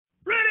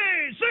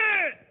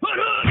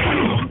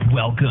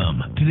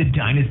Welcome to the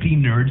Dynasty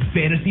Nerds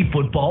Fantasy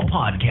Football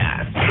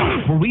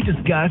Podcast, where we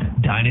discuss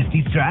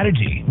Dynasty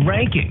strategy,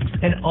 rankings,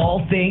 and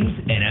all things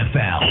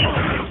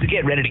NFL. So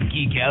get ready to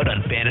geek out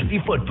on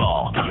fantasy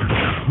football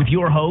with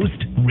your host,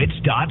 Rich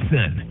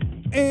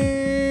Dotson.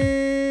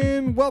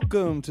 And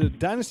welcome to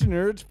Dynasty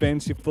Nerds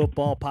Fantasy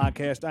Football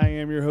Podcast. I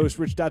am your host,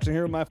 Rich Dotson,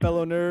 here with my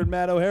fellow nerd,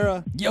 Matt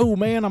O'Hara. Yo,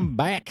 man, I'm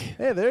back.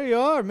 Hey, there you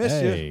are.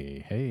 Missed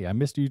you. Hey, I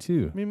missed you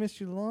too. We missed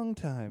you a long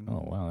time.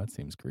 Oh, wow, that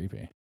seems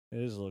creepy. It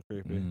is a little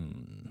creepy. A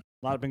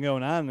lot been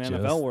going on in the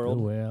NFL world.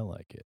 The way I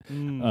like it.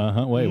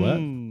 Wait, what?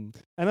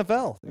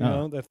 NFL, you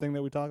know, that thing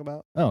that we talk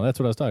about. Oh, that's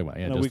what I was talking about.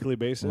 Yeah, on a weekly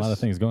basis. A lot of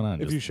things going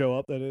on. If you show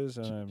up, that is.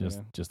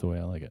 Just the way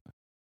I like it.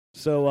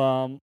 So,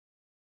 a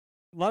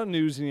lot of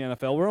news in the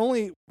NFL.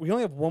 We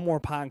only have one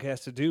more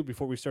podcast to do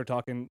before we start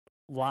talking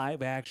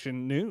live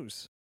action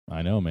news.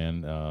 I know,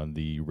 man.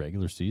 The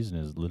regular season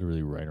is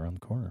literally right around the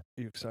corner.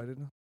 Are you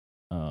excited?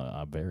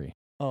 I'm very.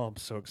 Oh, I'm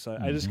so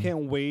excited. I just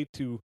can't wait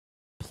to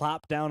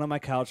plop down on my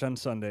couch on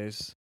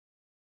Sundays,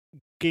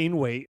 gain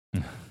weight,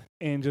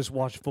 and just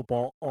watch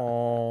football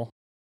all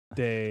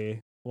day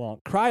long.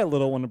 Cry a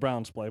little when the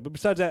Browns play, but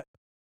besides that,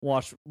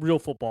 watch real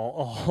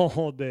football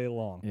all day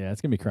long. Yeah,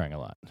 it's going to be crying a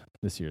lot.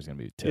 This year's going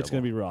to be terrible. It's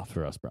going to be rough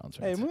for us Browns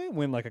fans. Hey, we might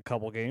win like a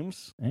couple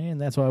games. And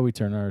that's why we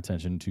turn our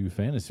attention to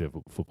fantasy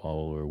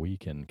football, where we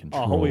can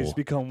control. Always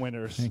become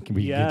winners. We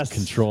can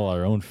control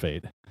our own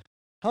fate.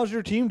 How's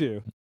your team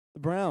do?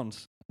 The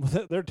Browns.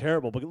 Well, they're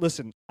terrible, but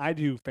listen, I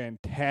do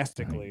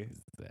fantastically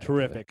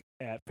terrific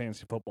at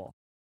fantasy football.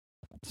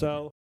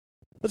 So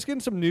let's get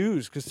into some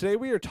news, because today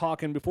we are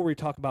talking, before we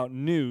talk about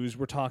news,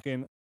 we're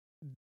talking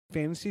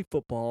fantasy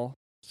football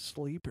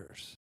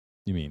sleepers.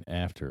 You mean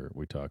after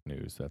we talk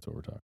news? That's what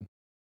we're talking.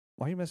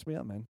 Why are you messing me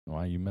up, man?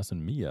 Why are you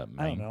messing me up,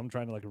 man? I don't know. I'm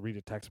trying to read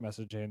a text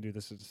message and do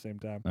this at the same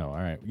time. Oh, all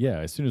right. Yeah,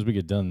 as soon as we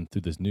get done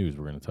through this news,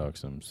 we're going to talk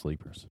some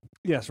sleepers.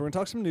 Yeah, so we're going to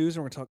talk some news,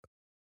 and we're going to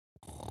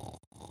talk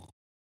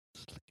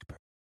sleepers.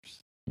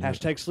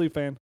 Hashtag sleep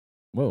fan.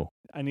 Whoa.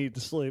 I need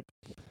to sleep.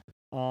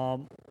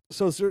 So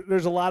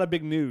there's a lot of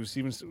big news,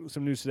 even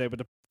some news today. But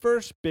the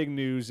first big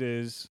news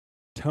is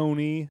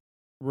Tony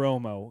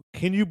Romo.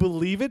 Can you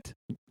believe it?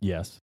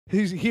 Yes.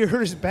 He hurt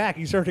his back.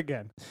 He's hurt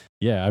again.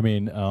 Yeah, I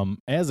mean,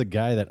 as a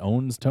guy that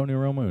owns Tony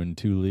Romo in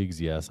 2 leagues,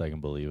 yes, I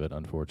can believe it.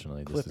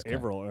 Unfortunately, Cliff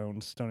Averill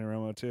owns Tony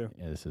Romo too.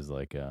 Yeah, this is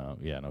like,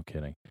 no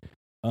kidding.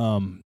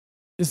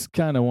 This is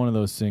kind of one of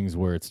those things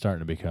where it's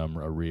starting to become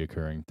a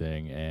reoccurring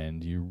thing,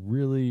 and you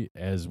really,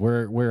 as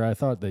where I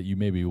thought that you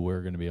maybe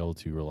were going to be able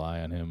to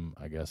rely on him,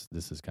 I guess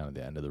this is kind of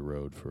the end of the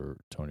road for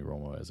Tony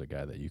Romo as a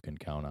guy that you can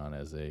count on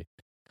as a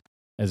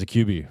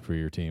QB for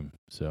your team.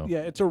 So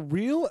yeah, it's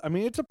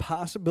a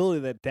possibility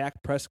that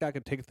Dak Prescott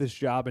could take this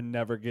job and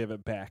never give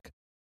it back.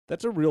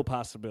 That's a real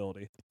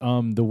possibility.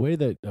 The way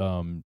that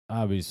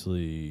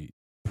obviously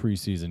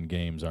preseason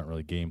games aren't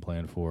really game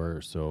planned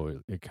for,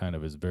 so it kind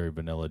of is very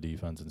vanilla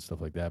defense and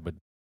stuff like that. But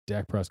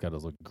Dak Prescott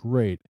has looked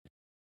great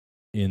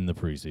in the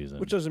preseason,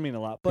 which doesn't mean a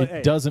lot. But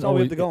it doesn't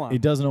always to go on.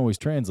 It doesn't always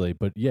translate.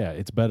 But yeah,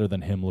 it's better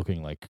than him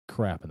looking like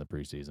crap in the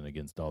preseason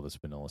against all this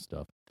vanilla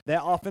stuff.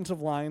 That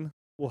offensive line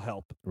will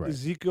help. Right.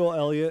 Ezekiel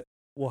Elliott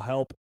will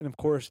help, and of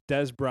course,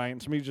 Dez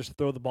Bryant, somebody you just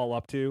throw the ball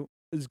up to,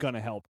 is going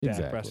to help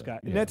Dak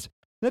Prescott, and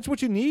that's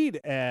what you need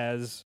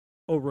as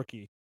a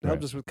rookie. It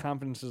helps us with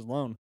confidence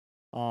alone.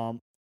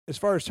 As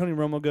far as Tony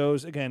Romo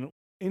goes, again,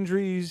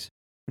 injuries,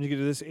 when you get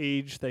to this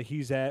age that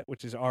he's at,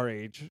 which is our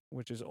age,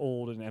 which is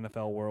old in the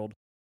NFL world,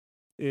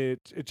 it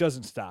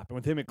doesn't stop. And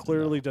with him, it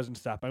clearly doesn't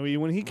stop. I mean,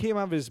 when he came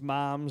out of his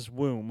mom's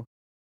womb,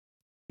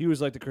 he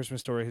was like the Christmas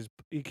Story.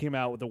 He came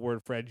out with the word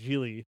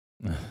fragile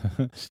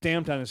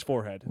stamped on his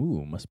forehead.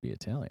 Ooh, must be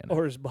Italian.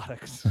 Or his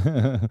buttocks.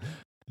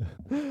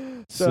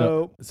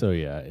 So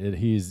yeah,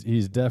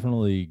 he's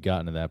definitely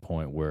gotten to that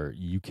point where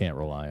you can't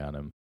rely on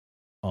him.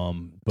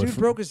 But dude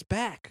broke his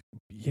back.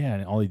 Yeah,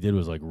 and all he did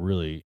was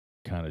really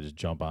kind of just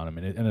jump on him,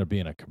 and it ended up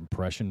being a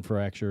compression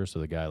fracture. So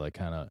the guy I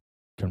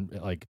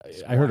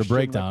heard a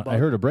breakdown. I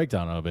heard a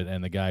breakdown of it,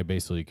 and the guy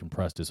basically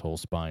compressed his whole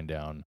spine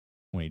down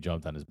when he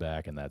jumped on his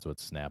back, and that's what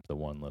snapped the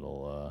one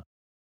little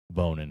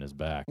bone in his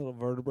back. Little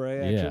vertebrae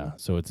action. Yeah,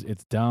 so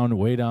it's down,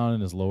 way down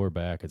in his lower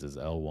back. It's his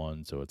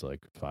L1, so it's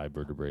like 5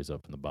 vertebrae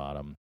up in the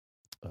bottom.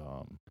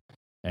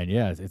 And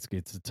yeah, it's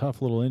a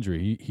tough little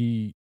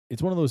injury.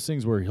 It's one of those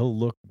things where he'll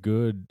look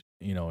good,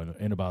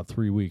 in about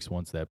 3 weeks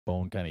once that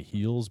bone kind of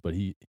heals, but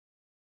you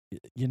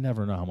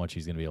never know how much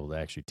he's going to be able to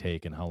actually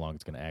take and how long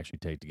it's going to actually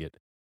take to get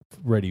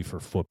ready for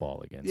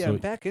football again. Yeah, so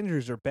back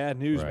injuries are bad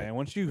news, man.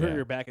 Once you hurt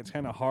your back, it's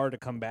kind of hard to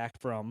come back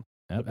from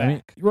the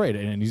back. Right,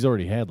 and he's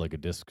already had a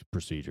disc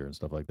procedure and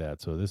stuff like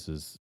that, so this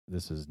is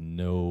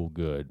no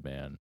good,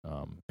 man.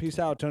 Peace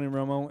out, Tony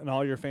Romo, and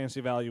all your fantasy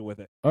value with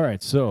it. All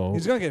right, so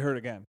he's going to get hurt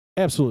again.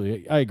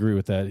 Absolutely. I agree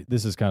with that.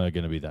 This is kind of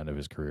going to be the end of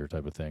his career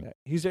type of thing.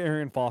 He's the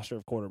Arian Foster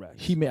of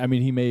quarterbacks. He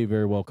may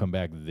very well come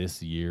back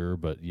this year,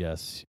 but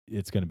yes,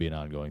 it's going to be an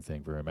ongoing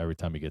thing for him. Every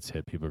time he gets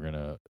hit, people are going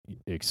to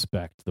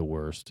expect the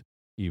worst,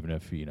 even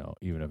if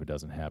it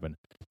doesn't happen.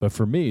 But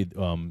for me,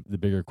 the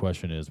bigger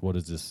question is, what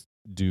does this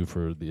do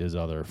for his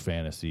other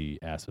fantasy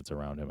assets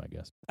around him, I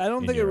guess. I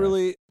don't think it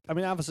really, I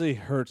mean, obviously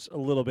hurts a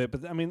little bit,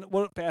 but I mean,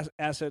 what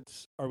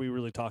assets are we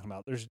really talking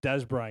about? There's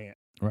Dez Bryant,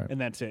 right,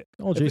 and that's it.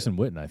 Well, Jason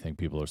Witten, I think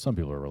some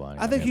people are relying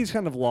on. I think him. he's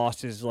kind of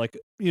lost his, like,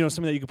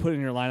 something that you could put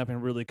in your lineup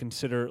and really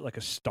consider like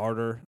a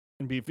starter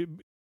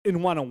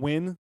and want to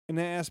win in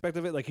that aspect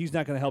of it. Like, he's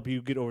not going to help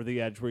you get over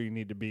the edge where you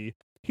need to be.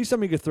 He's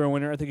somebody you could throw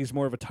in there. I think he's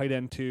more of a tight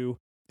end too.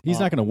 He's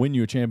not going to win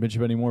you a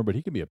championship anymore, but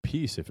he can be a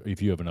piece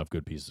if you have enough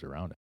good pieces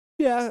around it.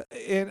 Yeah,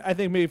 and I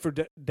think maybe for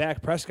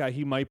Dak Prescott,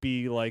 he might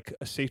be like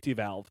a safety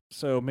valve.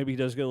 So maybe he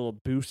does get a little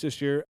boost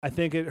this year. I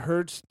think it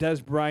hurts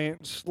Dez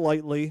Bryant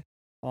slightly,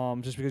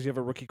 just because you have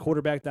a rookie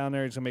quarterback down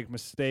there. He's going to make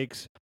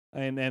mistakes.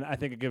 And then I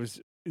think it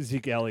gives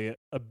Zeke Elliott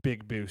a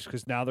big boost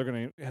because now they're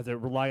going to have to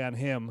rely on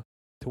him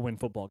to win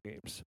football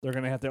games. They're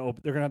going to have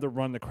to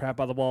run the crap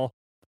out of the ball.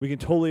 We can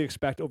totally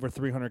expect over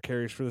 300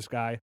 carries for this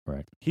guy.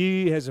 Right.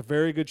 He has a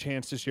very good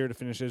chance this year to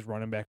finish as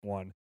running back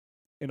 1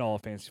 in all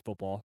of fantasy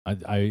football.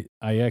 I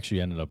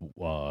actually ended up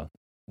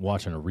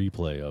watching a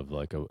replay of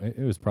it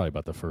was probably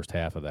about the first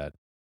half of that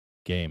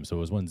game. So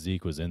it was when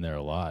Zeke was in there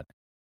a lot,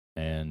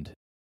 and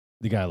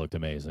the guy looked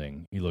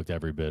amazing. He looked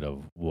every bit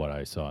of what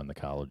I saw in the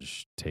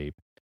college tape.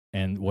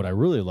 And what I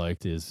really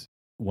liked is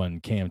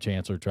when Cam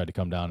Chancellor tried to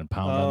come down and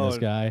pound on this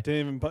guy.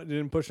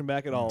 Didn't push him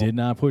back at all. Did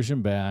not push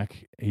him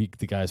back.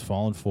 The guy's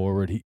falling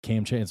forward.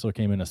 Cam Chancellor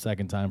came in a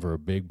second time for a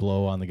big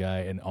blow on the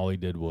guy, and all he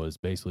did was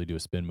basically do a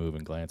spin move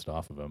and glanced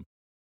off of him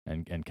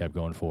and kept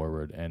going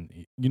forward.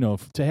 And,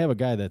 to have a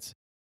guy that's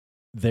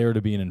there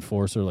to be an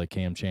enforcer like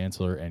Cam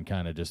Chancellor and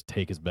kind of just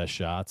take his best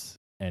shots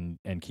and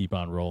keep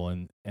on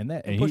rolling and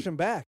push him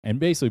back. And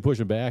basically push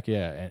him back,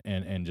 yeah,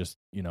 and just,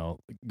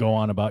 go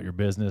on about your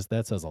business.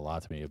 That says a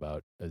lot to me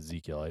about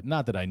Ezekiel.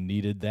 Not that I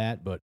needed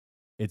that, but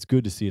it's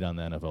good to see it on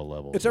the NFL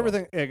level. It's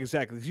everything,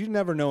 exactly. You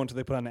never know until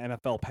they put on the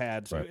NFL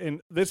pads. Right.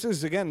 And this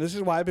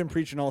is why I've been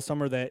preaching all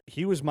summer that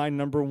he was my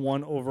number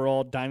 1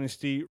 overall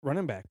dynasty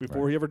running back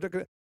before he ever took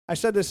it. I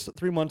said this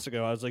 3 months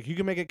ago. I was like, you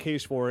can make a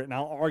case for it, and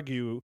I'll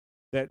argue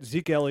that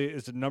Zeke Elliott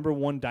is the number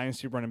 1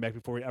 dynasty running back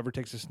before he ever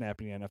takes a snap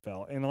in the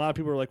NFL. And a lot of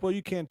people are like, well,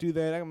 you can't do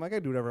that. I'm like, I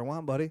do whatever I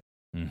want, buddy.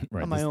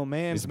 Right. I'm my own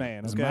man's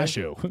man. This Okay? is my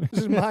show.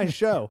 This is my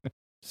show.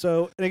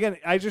 So, and again,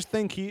 I just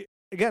think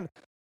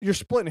you're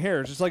splitting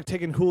hairs. It's like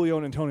taking Julio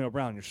and Antonio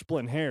Brown. You're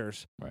splitting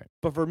hairs. Right.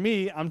 But for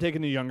me, I'm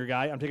taking the younger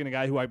guy. I'm taking a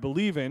guy who I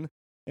believe in,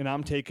 and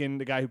I'm taking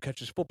the guy who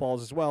catches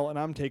footballs as well, and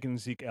I'm taking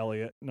Zeke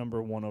Elliott,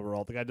 number 1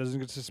 overall. The guy doesn't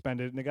get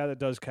suspended, and the guy that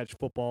does catch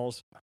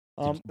footballs.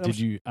 Did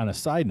you? On a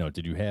side note,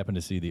 did you happen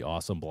to see the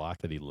awesome block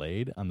that he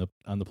laid on the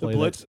play?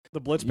 The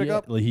blitz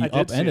pickup. Yeah, he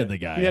upended the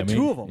guy. He had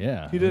 2 of them.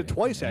 Yeah, he did it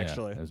twice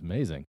actually. It was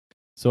amazing.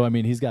 So I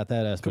mean, he's got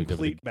that aspect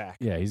complete back.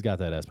 Yeah, he's got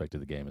that aspect of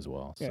the game as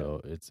well. Yeah.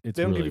 So it's. They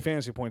don't give you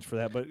fantasy points for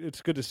that, but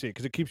it's good to see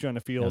because it keeps you on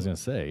the field. I was gonna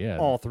say, yeah,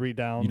 all 3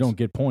 downs. You don't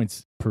get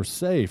points per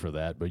se for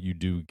that, but you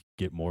do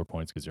get more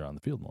points because you're on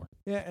the field more.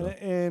 Yeah, so.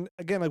 and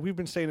again, like we've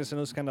been saying this, and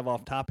it's kind of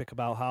off topic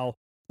about how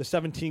the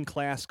 17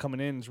 class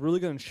coming in is really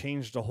going to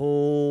change the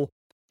whole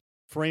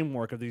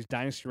framework of these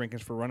dynasty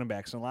rankings for running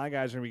backs, and a lot of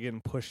guys are going to be getting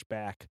pushed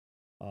back.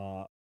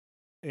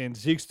 And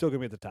Zeke's still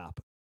going to be at the top.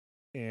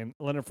 And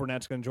Leonard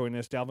Fournette's going to join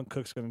this. Dalvin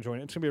Cook's going to join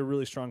it. It's going to be a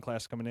really strong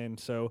class coming in.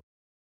 So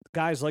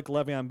guys like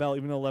Le'Veon Bell,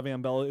 even though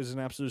Le'Veon Bell is an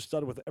absolute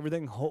stud with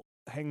everything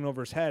hanging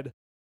over his head,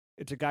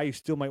 it's a guy you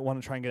still might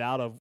want to try and get out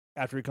of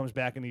after he comes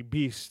back and he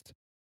beasts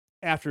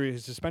after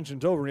his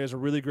suspension's over and he has a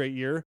really great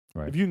year.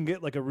 Right. If you can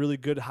get like a really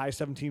good high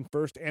 17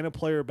 first and a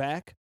player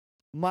back,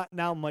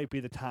 now might be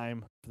the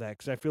time for that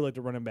because I feel like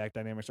the running back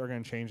dynamics are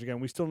going to change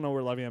again. We still know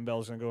where Le'Veon Bell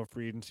is going to go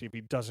free agency if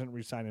he doesn't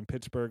re-sign in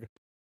Pittsburgh.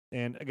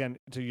 And again,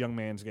 it's a young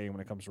man's game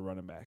when it comes to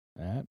running back.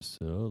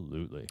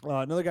 Absolutely.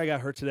 Another guy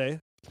got hurt today.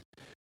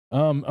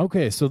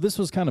 Okay, so this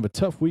was kind of a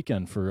tough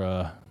weekend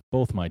for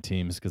both my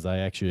teams because I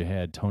actually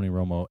had Tony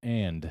Romo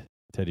and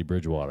Teddy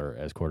Bridgewater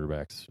as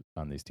quarterbacks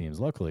on these teams.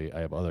 Luckily,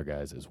 I have other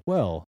guys as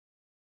well.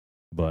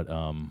 But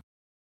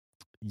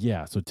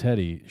yeah, so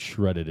Teddy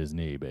shredded his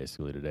knee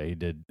basically today. He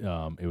did.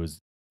 It was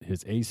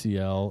his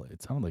ACL.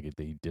 It sounded like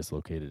he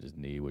dislocated his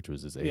knee, which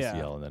was his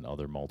ACL, and then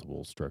other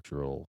multiple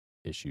structural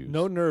issues.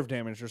 No nerve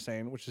damage, you're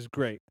saying, which is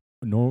great.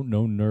 No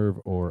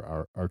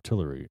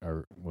artery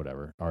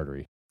or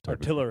artery.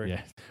 Artillery.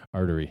 Yeah,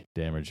 artery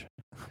damage.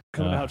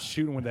 Coming out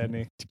shooting with that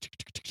knee.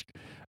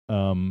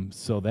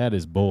 So that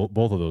is both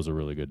of those are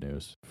really good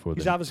news for he's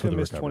the. He's obviously going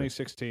to miss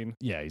 2016.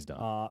 Yeah, he's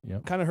done.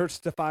 Yep. Kind of hurts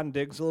Stephon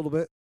Diggs a little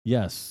bit.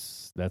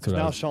 Yes, that's what.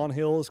 Now Sean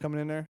Hill is coming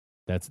in there.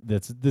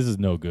 This is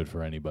no good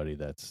for anybody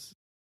that's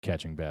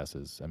catching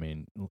passes. I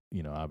mean,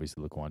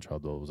 obviously Laquan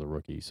Treadwell was a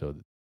rookie, so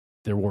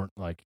there weren't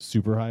like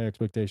super high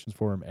expectations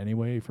for him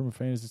anyway from a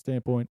fantasy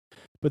standpoint,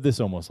 but this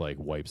almost like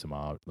wipes him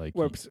out. Like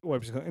wipes.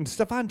 And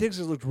Stephon Diggs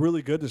has looked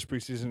really good this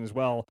preseason as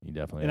well. He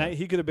definitely. And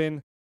he could have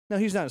been. No,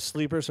 he's not a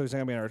sleeper, so he's not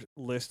gonna be on our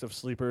list of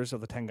sleepers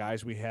of the 10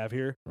 guys we have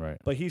here. Right.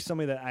 But he's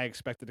somebody that I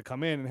expected to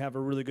come in and have a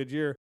really good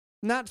year.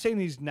 Not saying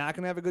he's not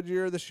gonna have a good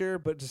year this year,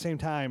 but at the same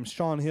time,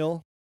 Sean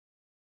Hill.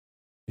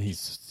 He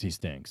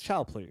stinks.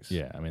 Child, please.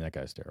 Yeah, I mean that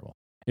guy's terrible.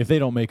 if they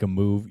don't make a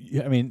move,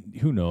 I mean,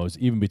 who knows?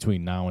 Even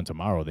between now and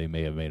tomorrow, they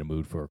may have made a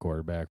move for a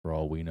quarterback. For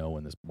all we know,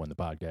 when the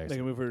podcast they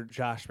can move for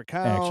Josh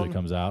McCown actually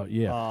comes out.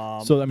 Yeah.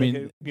 So I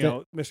mean,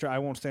 Mr. I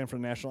won't stand for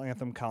the national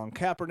anthem. Colin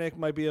Kaepernick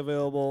might be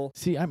available.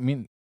 See, I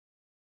mean,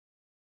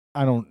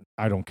 I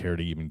don't care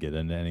to even get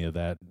into any of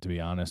that, to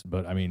be honest.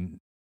 But I mean,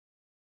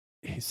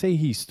 say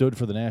he stood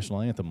for the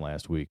national anthem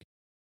last week.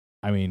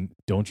 I mean,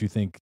 don't you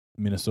think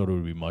Minnesota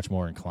would be much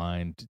more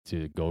inclined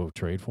to go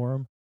trade for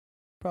him?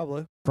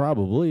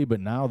 Probably, but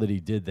now that he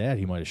did that,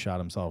 he might have shot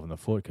himself in the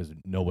foot because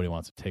nobody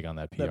wants to take on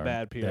that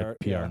bad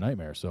PR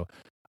nightmare. So,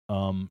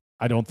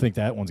 I don't think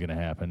that one's going to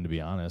happen, to be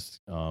honest.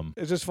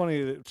 It's just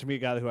funny to me, a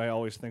guy who I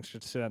always think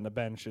should sit on the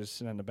bench is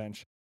sitting on the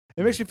bench.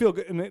 It makes you feel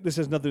good, and this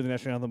has nothing to do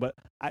with the national anthem, but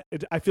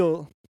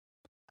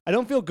I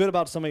don't feel good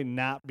about somebody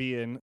not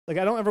being like,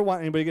 I don't ever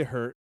want anybody to get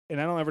hurt, and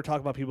I don't ever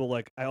talk about people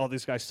like, oh,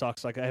 this guy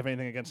sucks. Like, I have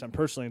anything against them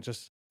personally.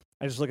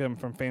 I just look at him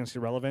from fantasy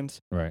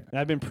relevance. Right. And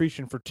I've been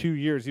preaching for 2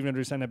 years, even after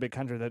he signed that big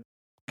contract, that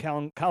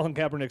Colin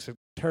Kaepernick's a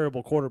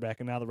terrible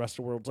quarterback, and now the rest of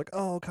the world's like,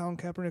 oh, Colin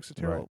Kaepernick's a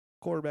terrible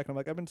quarterback. And I'm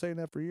like, I've been saying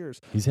that for years.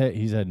 He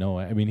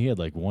had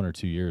like 1 or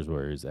 2 years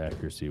where his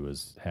accuracy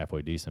was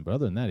halfway decent, but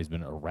other than that, he's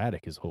been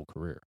erratic his whole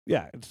career.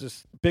 Yeah, it's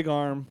just big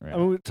arm. Right. I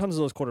mean, tons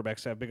of those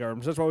quarterbacks have big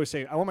arms. That's why I always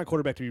say I want my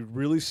quarterback to be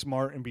really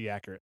smart and be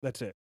accurate.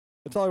 That's it.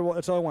 That's all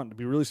I want, to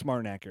be really smart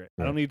and accurate.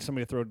 Right. I don't need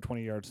somebody to throw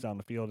 20 yards down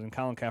the field. And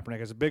Colin Kaepernick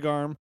has a big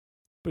arm,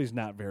 but he's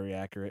not very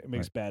accurate. It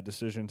makes bad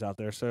decisions out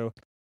there. So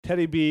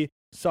Teddy B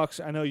sucks.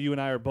 I know you and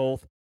I are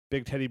both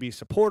big Teddy B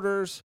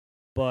supporters,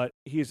 but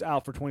he's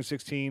out for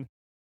 2016.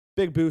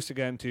 Big boost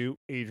again to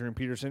Adrian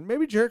Peterson.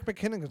 Maybe Jerick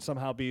McKinnon can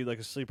somehow be like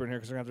a sleeper in here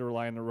because they're going to have to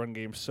rely on the run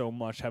game so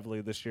much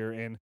heavily this year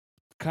and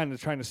kind of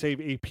trying to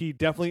save AP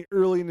definitely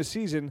early in the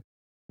season.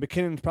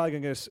 McKinnon's probably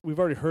going to get we've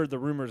already heard the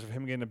rumors of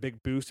him getting a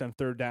big boost on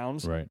third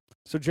downs. Right.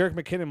 So Jerick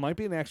McKinnon might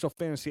be an actual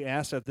fantasy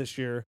asset this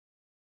year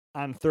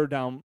on third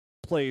down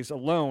plays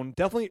alone.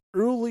 Definitely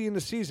early in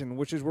the season,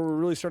 which is where we're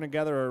really starting to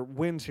gather our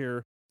wins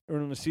here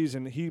early in the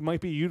season. He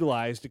might be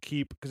utilized to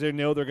keep because they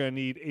know they're going to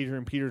need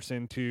Adrian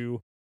Peterson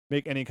to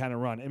make any kind of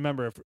run. And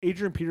remember, if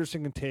Adrian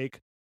Peterson can take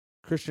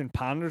Christian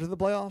Ponder to the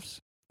playoffs,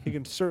 he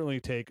can certainly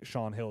take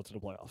Sean Hill to the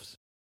playoffs.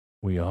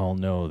 We all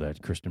know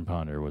that Christian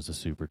Ponder was a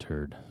super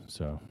turd.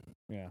 So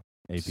yeah,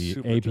 AP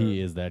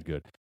is that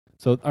good.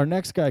 So our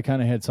next guy kind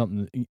of had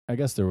something. I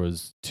guess there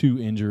was two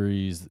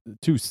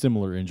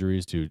similar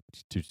injuries to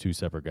two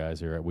separate guys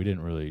here. We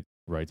didn't really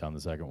write down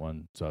the second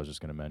one, so I was just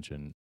going to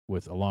mention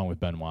along with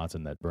Ben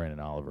Watson that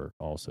Brandon Oliver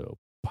also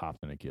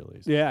popped an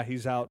Achilles. Yeah,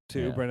 he's out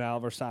too. Yeah. Brandon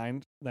Oliver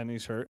signed, then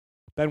he's hurt.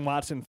 Ben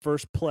Watson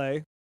first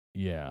play.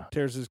 Yeah,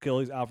 tears his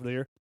Achilles out for the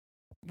year.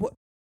 What?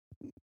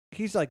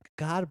 He's like,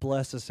 God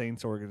bless the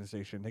Saints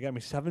organization. They got me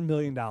 $7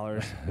 million.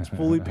 It's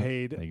fully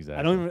paid.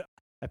 Exactly.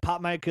 I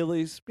popped my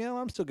Achilles.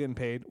 I'm still getting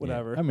paid.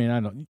 Whatever. Yeah. I mean, I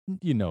don't.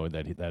 You know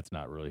that that's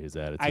not really his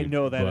attitude. I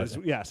know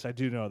that yes, I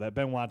do know that.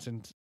 Ben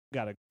Watson's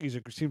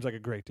seems like a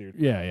great dude.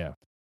 Yeah.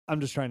 I'm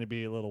just trying to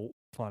be a little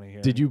funny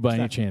here. Did you by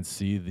any chance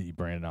see the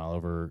Brandon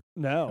Oliver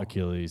No.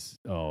 Achilles?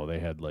 Oh, they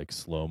had like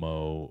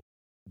slow-mo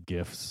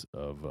gifs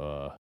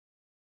of.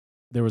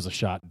 There was a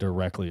shot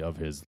directly of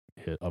his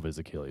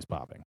Achilles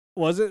popping.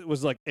 Was it?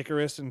 Was like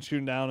Icarus and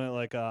shooting down at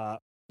like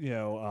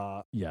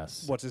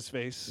yes. What's his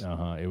face?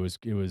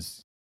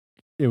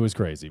 It was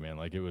crazy, man.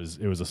 Like it was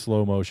a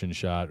slow motion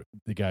shot.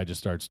 The guy just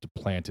starts to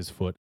plant his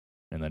foot,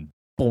 and then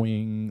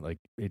boing! Like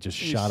it just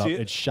shot up.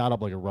 It shot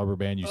up like a rubber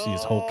band. You see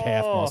his whole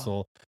calf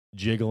muscle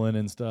jiggling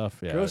and stuff.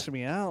 Yeah, grossing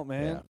me out,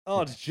 man. Yeah.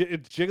 Oh, it's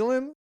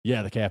jiggling.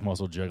 Yeah, the calf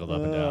muscle jiggled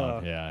up and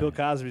down. Yeah, Bill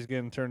Cosby's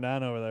getting turned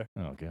down over there.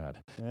 Oh God.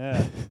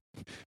 Yeah.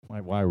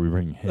 Why are we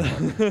bringing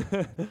him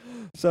up?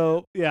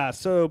 So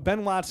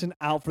Ben Watson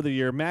out for the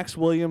year. Max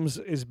Williams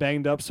is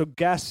banged up. So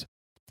guess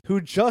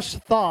who just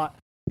thought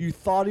you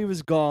thought he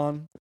was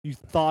gone, you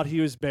thought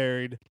he was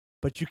buried,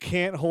 but you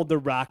can't hold the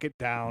Rocket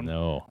down.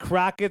 No.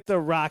 Crockett the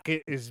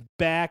Rocket is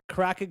back.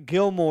 Crockett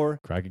Gilmore.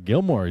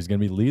 He's going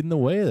to be leading the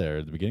way there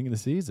at the beginning of the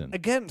season.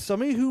 Again,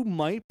 somebody who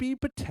might be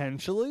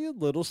potentially a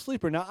little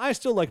sleeper. Now, I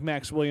still like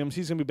Max Williams.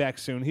 He's going to be back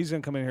soon. He's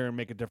going to come in here and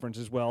make a difference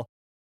as well.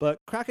 But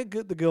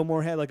Crockett the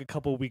Gilmore had like a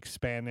couple weeks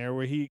span there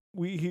where he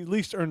at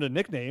least earned a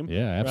nickname.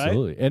 Yeah,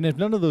 absolutely. Right? And if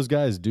none of those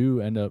guys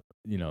do end up,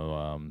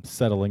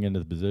 settling into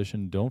the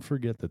position, don't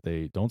forget that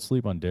they don't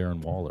sleep on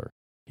Darren Waller.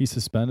 He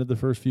suspended the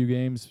first few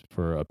games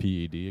for a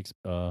PED.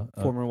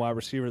 Former wide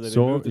receiver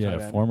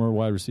former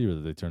wide receiver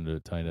that they turned to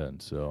tight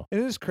end. So it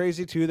is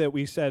crazy too that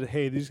we said,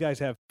 hey, these guys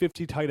have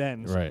 50 tight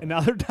ends, right? And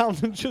now they're down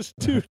to just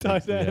 2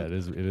 tight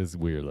ends. Yeah, it is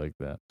weird like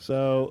that.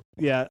 So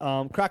yeah,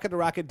 Crockett the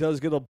Rocket does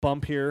get a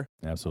bump here.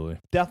 Absolutely,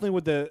 definitely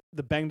with the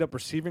banged up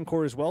receiving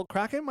core as well.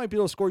 Crockett might be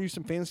able to score you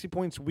some fantasy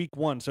points week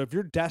 1. So if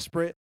you're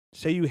desperate,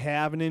 say you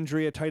have an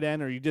injury at tight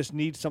end or you just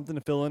need something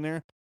to fill in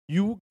there,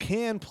 you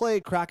can play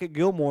Crockett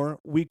Gilmore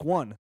week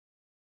 1.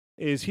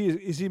 Is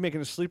he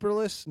making a sleeper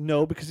list?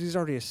 No, because he's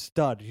already a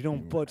stud. You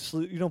don't put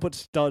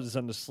studs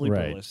on the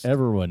sleeper list.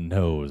 Everyone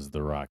knows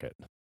the Rocket.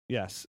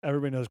 Yes,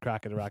 everybody knows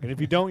Crockett the Rocket.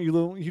 If you don't,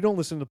 you don't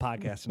listen to the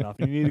podcast enough.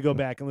 You need to go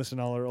back and listen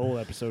to all our old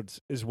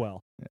episodes as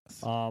well.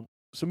 Yes.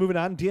 So moving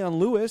on, Dion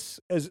Lewis,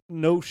 as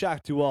no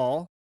shock to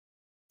all,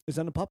 is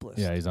on the PUP list.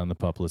 Yeah, he's on the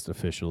PUP list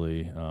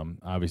officially.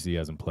 Obviously, he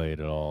hasn't played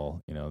at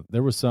all.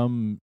 There was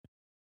some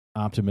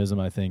optimism,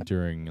 I think,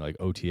 during like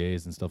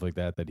OTAs and stuff like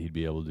that he'd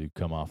be able to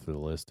come off the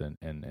list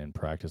and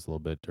practice a little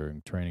bit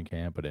during training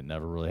camp, but it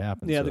never really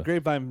happened. Yeah, so. the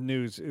grapevine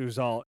news,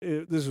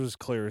 this was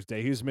clear as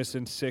day. He was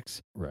missing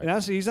 6. Right. And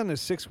honestly, he's on the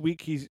 6th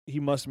week he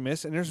must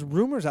miss, and there's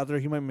rumors out there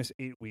he might miss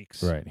 8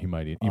 weeks. Right. He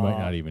might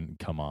not even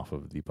come off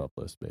of the PUP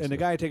list, basically. And the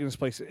guy taking his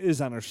place is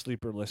on our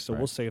sleeper list, so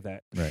we'll save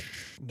that. Right.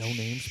 No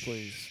names,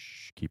 please.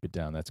 Keep it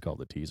down. That's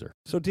called a teaser.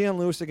 So Dion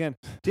Lewis again.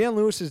 Dion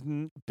Lewis's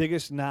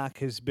biggest knock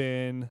has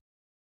been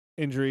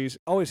injuries.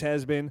 Always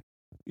has been.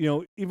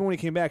 Even when he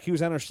came back, he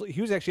was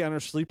actually on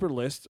our sleeper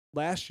list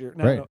last year.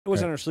 No, it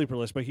wasn't on our sleeper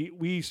list, but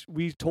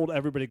we told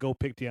everybody go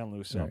pick Dion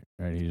Lewis. So.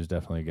 Right. He was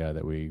definitely a guy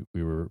that we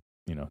were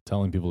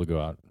telling people to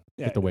go out,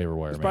 get the waiver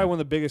wire. It's probably one of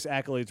the biggest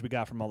accolades we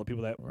got from all the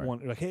people that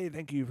want. Like, hey,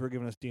 thank you for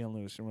giving us Dion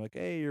Lewis, and we're like,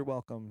 hey, you're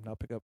welcome. Now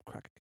pick up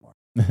Crockett more.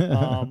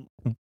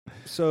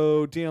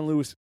 So Dion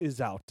Lewis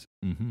is out.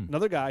 Mm-hmm.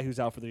 Another guy who's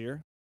out for the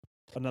year.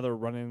 Another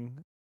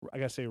running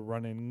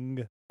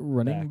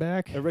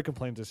back. Everybody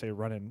complains to say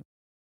running.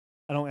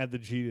 I don't add the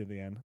G to the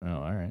end. Oh,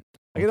 all right.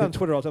 I get on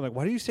Twitter all the time, like,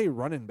 why do you say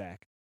running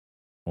back?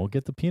 Well,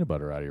 get the peanut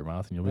butter out of your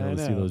mouth, and you'll be able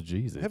to see those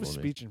G's. I have a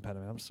speech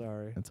impediment. I'm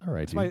sorry. That's all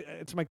right.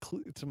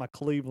 It's my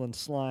Cleveland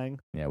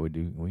slang. Yeah, we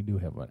do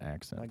have an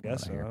accent. I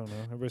guess so. I don't know.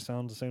 Everybody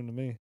sounds the same to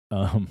me.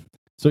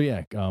 So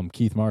yeah,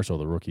 Keith Marshall,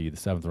 the rookie, the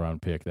 7th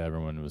round pick that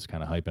everyone was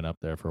kind of hyping up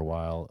there for a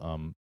while,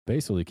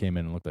 basically came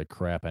in and looked like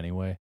crap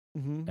anyway,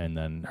 and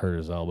then hurt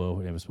his elbow.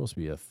 It was supposed to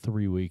be a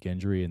 3-week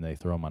injury, and they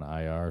throw him on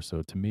IR.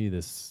 So to me,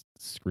 this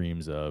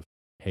screams of,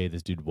 hey,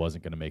 this dude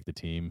wasn't going to make the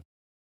team,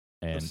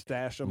 and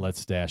let's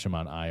stash him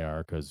on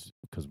IR because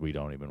we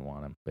don't even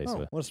want him,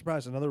 basically. Oh, what a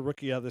surprise. Another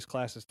rookie out of this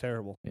class is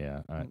terrible.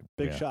 Yeah.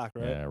 Big shock,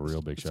 right? Yeah,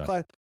 real big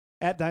shock.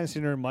 At Dynasty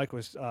Nerd, Mike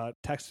was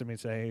texting me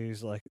saying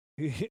he's like,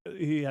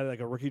 he had like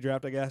a rookie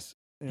draft, I guess.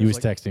 He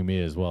was like, texting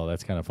me as well.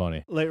 That's kind of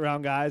funny. Late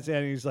round guys,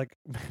 and he's like,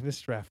 man, this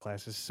draft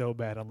class is so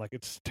bad. I'm like,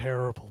 it's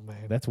terrible,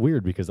 man. That's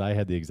weird because I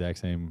had the exact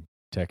same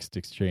text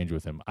exchange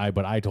with him.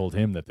 But I told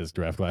him that this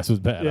draft class was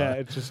bad. Yeah,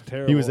 it's just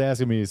terrible. He was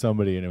asking me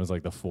somebody, and it was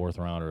like the 4th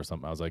round or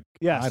something. I was like,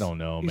 I don't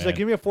know, He's like,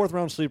 give me a 4th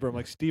round sleeper. I'm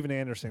like, Steven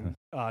Anderson,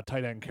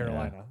 tight end,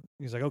 Carolina. Yeah.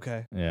 He's like,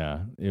 okay. Yeah,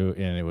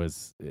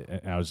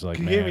 I was like,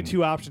 he gave me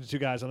 2 options, 2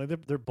 guys. I'm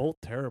like, they're both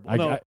terrible.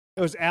 It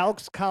was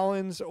Alex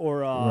Collins or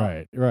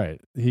right.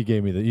 He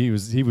gave me he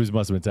must have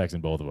been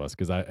texting both of us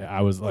because I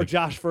was like, or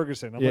Josh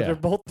Ferguson. I'm like, they're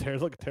both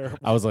look terrible.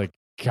 I was like,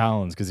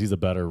 Collins because he's a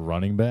better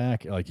running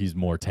back. Like he's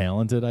more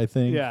talented, I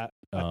think. Yeah.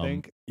 I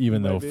think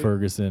even though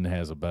Ferguson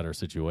has a better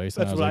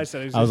situation. That's what I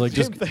said. I was like,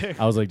 just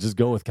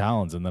go with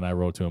Collins. And then I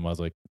wrote to him, I was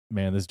like,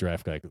 man, this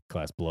draft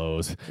class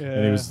blows. Yeah.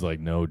 And he was like,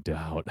 no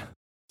doubt.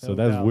 So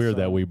that's weird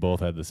that we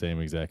both had the same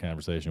exact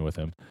conversation with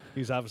him.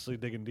 He's obviously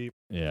digging deep.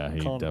 Yeah,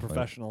 he calling definitely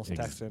professionals,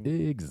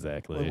 texting.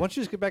 Exactly. Well, once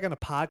you just get back on the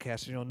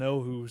podcast, you'll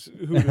know who to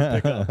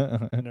pick up,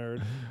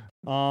 nerd.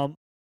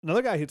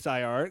 Another guy hits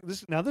IR.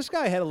 This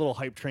guy had a little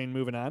hype train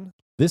moving on.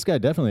 This guy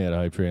definitely had a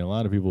hype train. A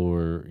lot of people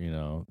were,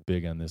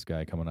 big on this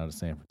guy coming out of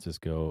San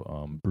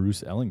Francisco.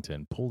 Bruce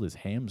Ellington pulled his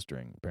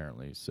hamstring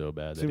apparently so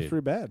bad. Seems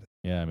pretty bad.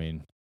 Yeah, I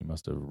mean, he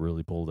must have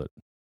really pulled it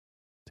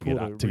to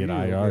get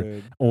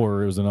IR,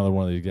 or it was another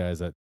one of these guys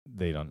that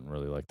they don't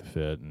really like the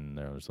fit, and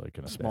they're just like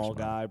going to small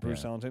guy,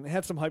 Bruce Ellington. It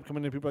had some hype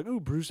coming in. People were like, ooh,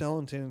 Bruce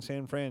Ellington in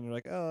San Fran. You're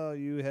like, oh,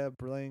 you have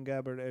Blaine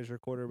Gabbert as your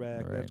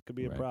quarterback. That could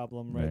be a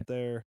problem right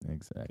there.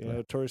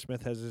 Exactly. Torrey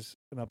Smith has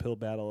an uphill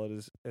battle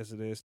as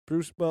it is.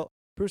 Bruce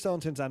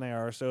Ellington's on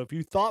IR, so if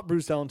you thought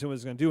Bruce Ellington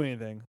was going to do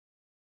anything,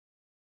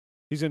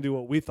 he's going to do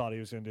what we thought he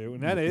was going to do,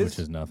 and that is... Which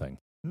is nothing.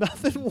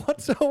 Nothing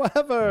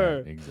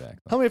whatsoever. Yeah, exactly.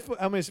 How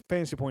many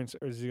fantasy points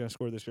is he going to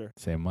score this year?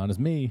 Same amount as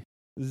me.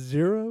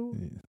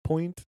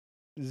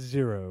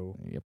 0.0.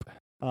 Yep.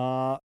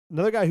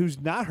 Another guy who's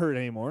not hurt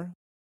anymore.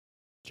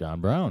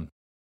 John Brown.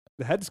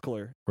 The head's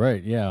clear.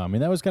 Right. Yeah. I mean,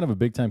 that was kind of a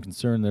big time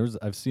concern.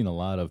 I've seen a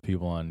lot of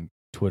people on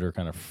Twitter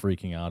kind of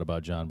freaking out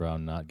about John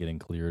Brown not getting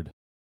cleared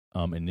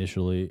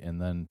initially,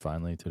 and then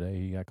finally today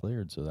he got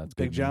cleared. So that's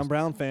big John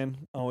Brown fan.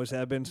 Always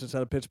have been since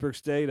out of Pittsburgh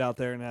State out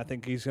there, and I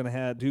think he's going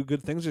to do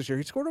good things this year.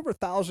 He scored over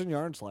 1,000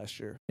 yards last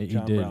year. He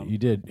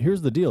did.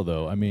 Here's the deal,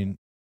 though. I mean,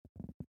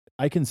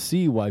 I can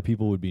see why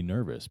people would be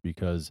nervous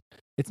because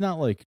it's not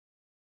like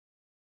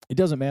it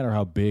doesn't matter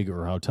how big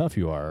or how tough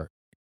you are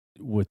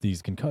with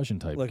these concussion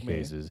type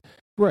cases,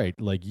 right?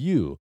 Like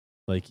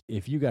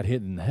if you got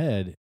hit in the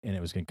head and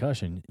it was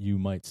concussion, you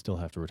might still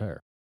have to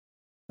retire.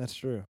 That's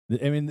true.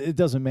 I mean, it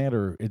doesn't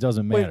matter. It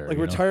doesn't matter. Like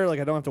retire, like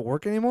I don't have to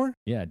work anymore?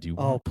 Yeah.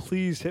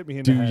 Please hit me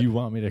in the head. Do you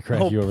want me to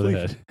crack you over the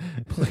head?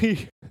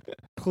 Please,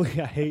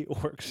 I hate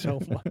work so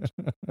much.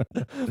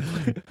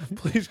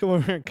 please come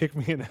over here and kick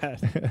me in the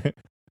head.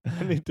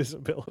 I need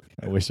disability.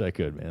 I wish I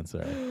could, man.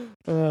 Sorry.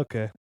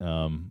 Okay.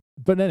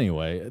 But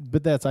anyway,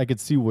 I could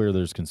see where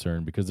there's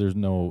concern because there's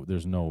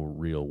no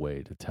real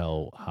way to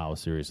tell how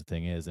serious the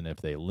thing is, and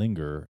if they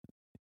linger,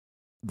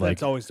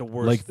 that's always the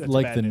worst.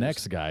 Like the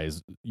next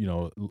guys,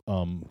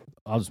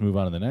 I'll just move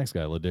on to the next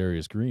guy,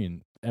 Ladarius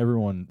Green. There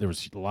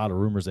was a lot of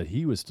rumors that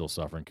he was still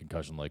suffering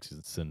concussion-like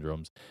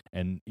syndromes,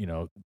 and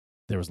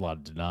there was a lot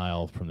of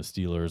denial from the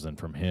Steelers and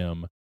from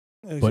him.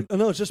 But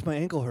no, it's just my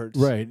ankle hurts.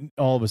 Right.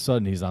 All of a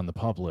sudden, he's on the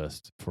PUP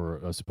list for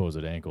a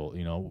supposed ankle.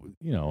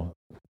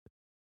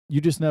 You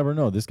just never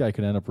know. This guy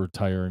could end up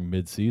retiring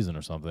mid-season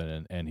or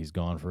something, and he's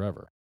gone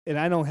forever. And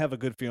I don't have a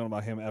good feeling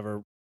about him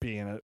ever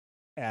being an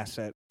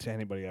asset to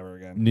anybody ever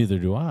again. Neither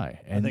do I.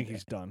 I think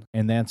he's done.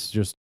 And that's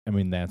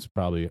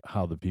probably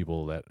how the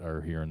people that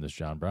are hearing this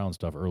John Brown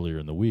stuff earlier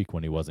in the week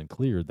when he wasn't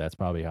cleared, that's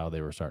probably how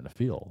they were starting to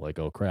feel. Like,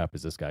 oh, crap,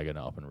 is this guy going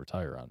to up and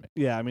retire on me?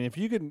 Yeah, I mean, if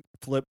you can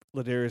flip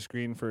Ladarius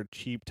Green for a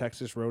cheap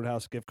Texas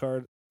Roadhouse gift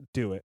card,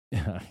 do it.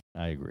 Yeah,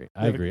 I agree.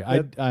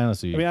 I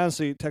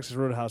honestly, Texas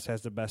Roadhouse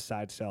has the best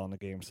side salad in the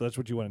game, so that's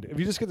what you want to do. If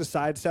you just get the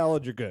side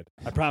salad, you're good.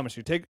 I promise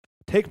you.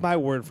 Take my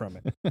word from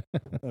it.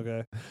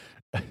 Okay.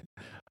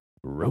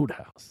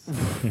 Roadhouse.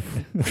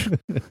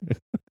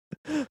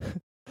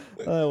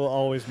 That will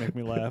always make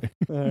me laugh.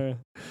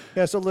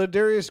 Yeah, so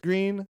Ladarius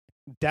Green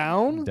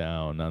down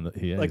on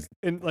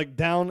the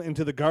down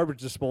into the garbage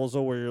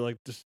disposal where you're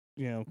just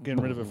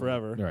getting rid of it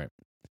forever. Right.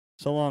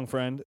 So long,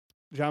 friend.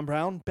 John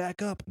Brown,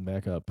 back up.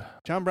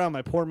 John Brown,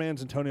 my poor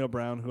man's Antonio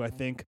Brown, who I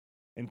think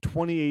in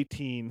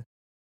 2018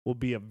 will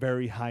be a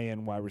very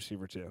high-end wide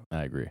receiver too.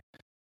 I agree.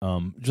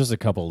 Just a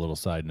couple little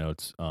side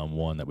notes.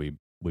 One that we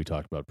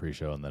talked about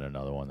pre-show, and then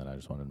another one that I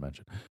just wanted to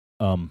mention.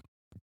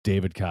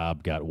 David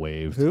Cobb got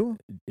waived. Who?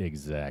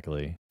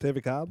 Exactly.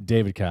 David Cobb?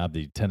 David Cobb,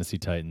 the Tennessee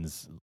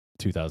Titans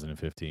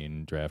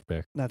 2015 draft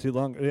pick. Not too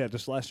long. Yeah,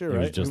 just last year, right?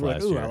 It was just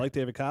last year. I like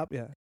David Cobb,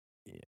 yeah.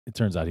 It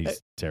turns out he's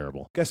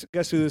terrible. Guess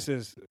who this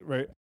is,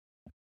 right?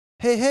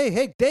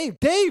 Hey, Dave,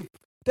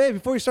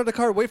 before you start the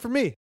card, wait for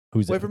me.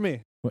 Wait for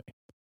me. Wait.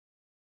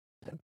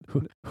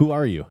 Who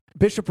are you?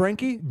 Bishop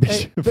Renke?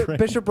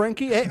 Bishop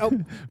Renke? Hey,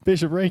 oh.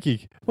 Bishop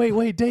Renke.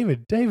 Wait,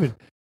 David.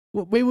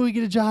 Maybe we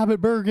get a job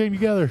at Burger King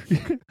together.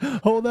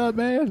 Hold up,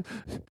 man.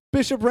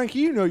 Bishop Renke,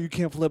 you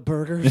can't flip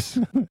burgers.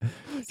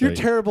 You're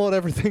terrible at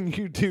everything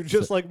you do,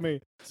 just like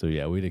me. So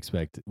yeah, we'd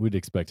expect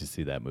to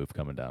see that move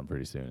coming down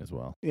pretty soon as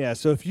well. Yeah.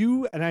 So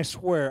and I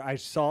swear I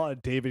saw a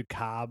David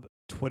Cobb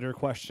Twitter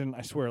question.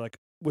 I swear,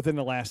 within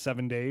the last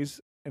 7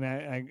 days, and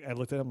I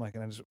looked at him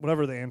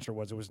whatever the answer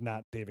was, it was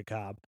not David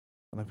Cobb.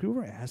 I'm like, people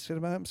were asking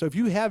about him. So if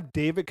you have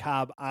David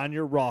Cobb on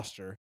your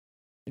roster,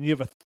 and you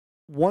have a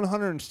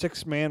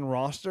 106-man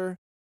roster,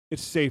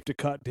 it's safe to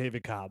cut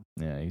David Cobb.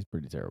 Yeah, he's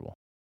pretty terrible.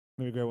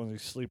 Maybe grab one of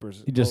these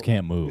sleepers. He just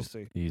can't move.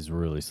 He's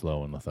really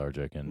slow and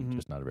lethargic and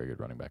just not a very good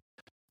running back.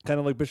 Kind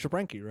of like Bishop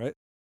Renke, right?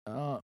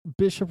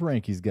 Bishop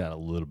Renke's got a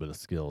little bit of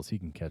skills. He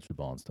can catch the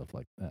ball and stuff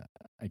like that.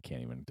 I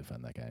can't even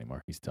defend that guy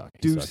anymore. He's tough.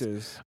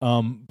 Deuces.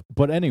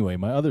 But anyway,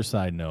 my other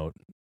side note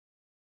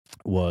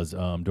was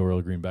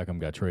Dorial Green-Beckham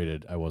got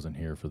traded. I wasn't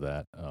here for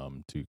that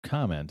to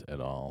comment at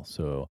all.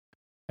 So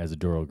as a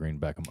Dorial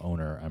Green-Beckham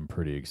owner, I'm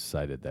pretty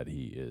excited that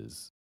he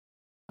is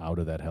out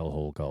of that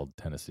hellhole called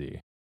Tennessee,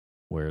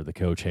 where the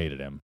coach hated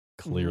him,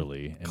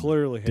 clearly.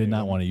 And did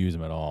not want to use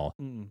him at all.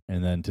 Mm.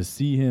 And then to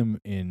see him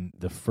in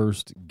the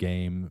first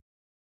game,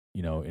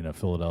 in a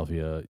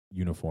Philadelphia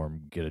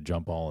uniform, get a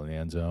jump ball in the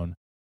end zone,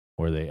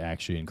 where they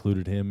actually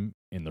included him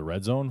in the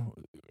red zone,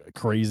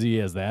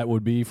 crazy as that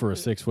would be for a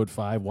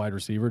 6'5" wide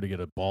receiver to get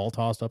a ball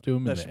tossed up to him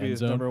in the end zone. That should be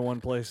his number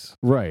one place.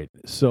 Right.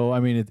 So, I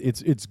mean,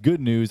 it's good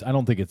news. I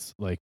don't think it's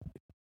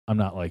I'm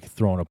not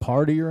throwing a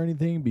party or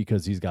anything,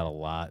 because he's got a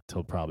lot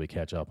to probably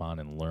catch up on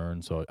and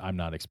learn. So I'm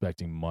not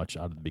expecting much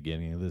out of the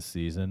beginning of this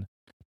season,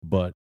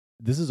 but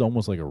this is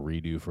almost like a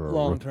redo for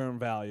long-term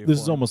value.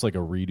 This is almost like a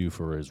redo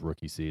for his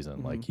rookie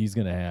season. Mm-hmm. He's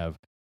going to have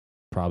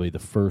probably the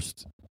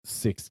first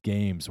 6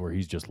 games where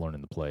he's just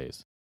learning the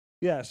plays.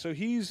 Yeah, so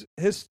his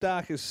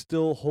stock is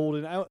still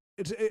holding out.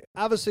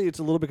 Obviously it's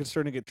a little bit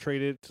concerning to get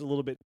traded. It's a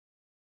little bit.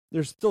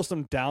 There's still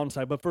some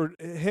downside, but for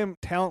him,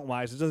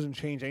 talent-wise, it doesn't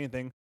change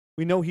anything.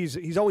 We know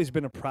he's always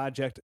been a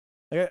project.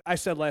 Like I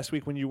said last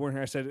week when you weren't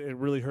here, I said it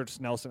really hurts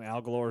Nelson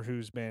Aguilar,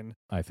 who's been.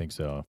 I think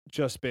so.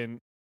 Just been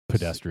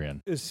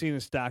pedestrian. Is seeing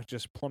his stock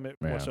just plummet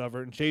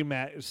whatsoever. And J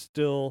Matt is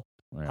still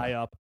high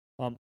up.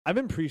 I've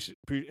been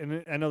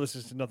and I know this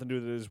has nothing to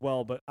do with it as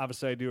well, but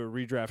obviously I do a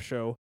redraft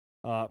show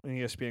in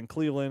ESPN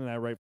Cleveland, and I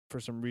write for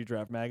some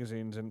redraft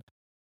magazines. And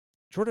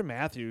Jordan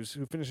Matthews,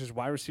 who finishes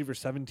wide receiver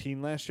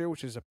 17 last year,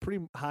 which is a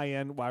pretty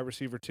high-end wide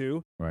receiver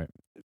too. Right.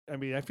 I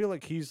mean, I feel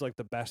like he's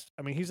the best.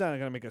 I mean, he's not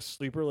going to make a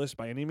sleeper list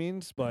by any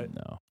means, but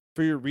no.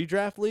 For your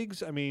redraft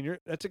leagues, I mean,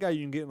 that's a guy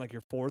you can get in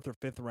your 4th or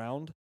 5th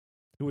round,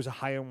 who was a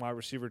high-end wide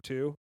receiver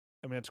too.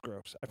 I mean, it's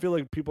gross. I feel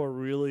like people are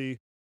really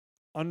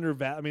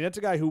undervalued. I mean, that's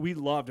a guy who we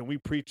loved and we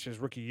preached his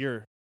rookie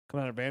year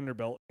coming out of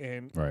Vanderbilt,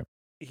 and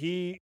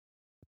he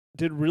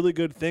did really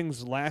good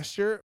things last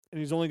year, and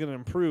he's only going to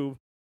improve.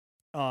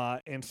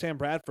 And Sam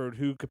Bradford,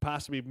 who could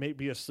possibly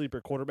be a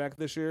sleeper quarterback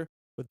this year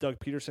with Doug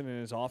Peterson in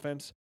his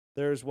offense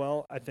there as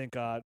well. I think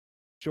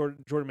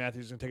Jordan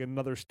Matthews is going to take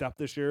another step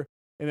this year,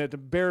 and at the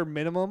bare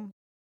minimum,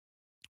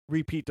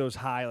 repeat those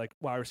high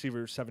wide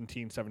receiver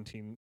 17,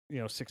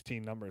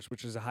 16 numbers,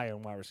 which is a high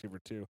end wide receiver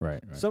too.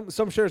 Right.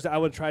 Some shares that I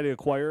would try to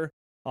acquire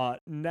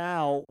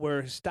now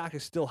where his stock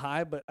is still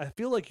high, but I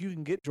feel like you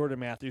can get Jordan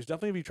Matthews.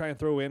 Definitely if you try and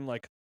throw in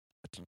like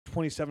a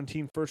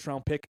 2017 first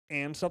round pick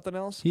and something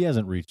else. He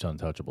hasn't reached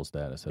untouchable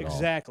status at all.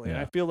 Exactly. Yeah.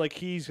 And I feel like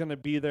he's going to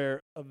be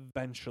there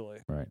eventually.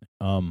 Right.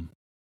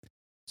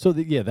 So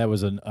that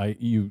was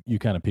you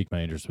kind of piqued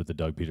my interest with the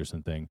Doug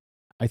Peterson thing.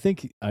 I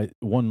think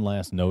one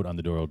last note on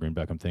the Dorial Green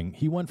Beckham thing.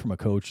 He went from a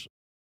coach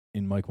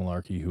in Mike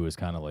Mularkey who is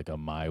kind of like a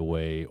my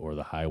way or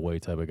the highway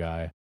type of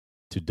guy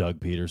to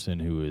Doug Peterson,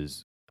 who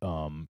is,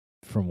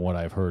 from what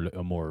I've heard,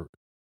 a more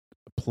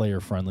player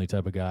friendly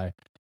type of guy.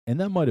 And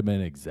that might have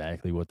been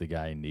exactly what the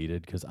guy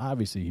needed, because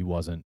obviously he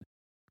wasn't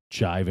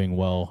jiving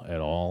well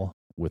at all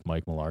with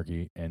Mike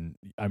Mularkey. And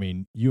I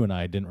mean, you and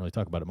I didn't really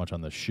talk about it much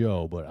on the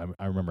show, but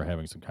I remember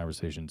having some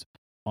conversations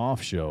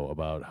off show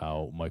about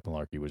how Mike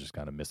Mularkey was just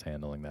kind of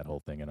mishandling that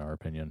whole thing, in our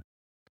opinion.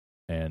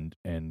 And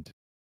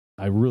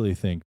I really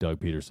think Doug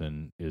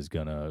Peterson is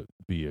going to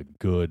be a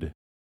good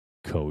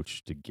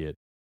coach to get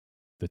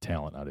the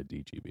talent out of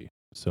DGB.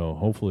 So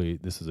hopefully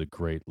this is a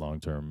great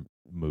long-term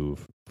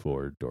move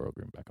for Dorial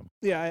Green Beckham.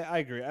 Yeah, I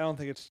agree. I don't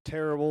think it's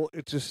terrible.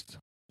 It's just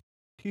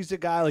he's a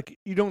guy, like,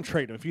 you don't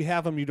trade him. If you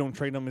have him, you don't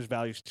trade him. His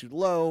value's too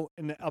low,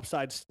 and the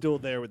upside's still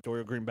there with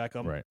Dorial Green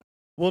Beckham. Right.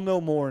 We'll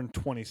know more in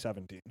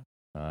 2017.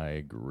 I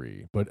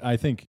agree. But I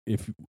think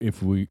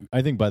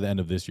I think by the end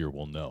of this year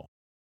we'll know.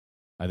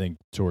 I think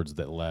towards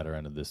the latter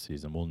end of this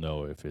season we'll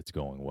know if it's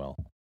going well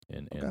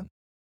in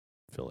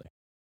Philly.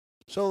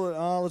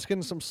 So let's get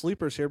into some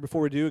sleepers here.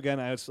 Before we do, again,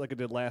 like I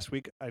did last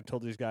week, I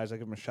told these guys I'd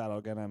give them a shout out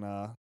again on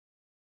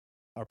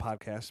our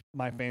podcast,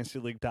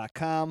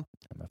 myfantasyleague.com.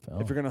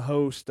 MFL. If you're going to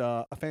host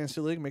a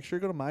fantasy league, make sure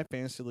you go to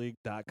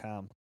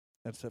myfantasyleague.com.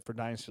 That's it for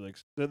Dynasty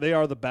Leagues. They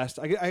are the best.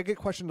 I get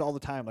questioned all the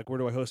time, like, where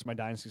do I host my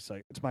Dynasty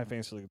site? It's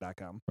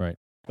myfantasyleague.com. Right.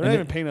 They're not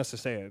even paying us to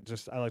say it.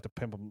 Just I like to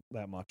pimp them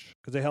that much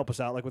because they help us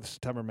out, like with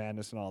September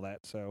Madness and all that.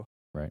 So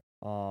right.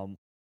 And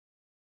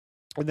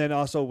then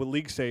also with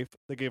League Safe,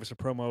 they gave us a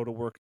promo to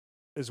work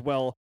as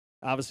well.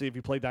 Obviously, if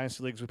you play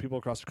Dynasty Leagues with people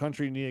across the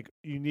country,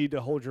 you need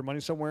to hold your money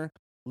somewhere.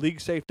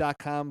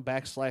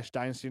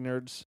 LeagueSafe.com/Dynasty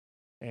Nerds,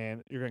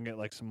 and you're gonna get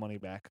like some money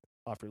back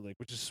off your league,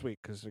 which is sweet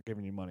because they're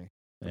giving you money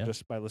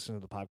just by listening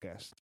to the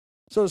podcast.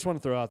 So I just want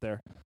to throw out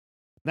there.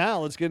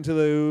 Now let's get into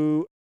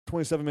the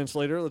 27 minutes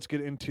later. Let's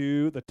get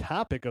into the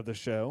topic of the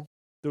show.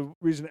 The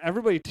reason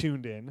everybody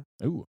tuned in.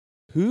 Ooh.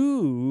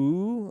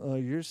 Who are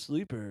your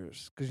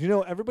sleepers? Because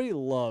everybody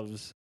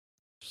loves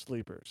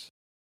sleepers.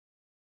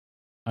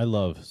 I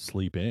love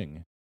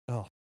sleeping.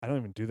 Oh, I don't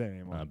even do that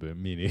anymore. But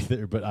me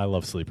neither, but I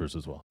love sleepers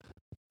as well.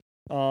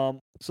 So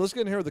let's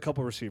get in here with a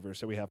couple receivers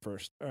that we have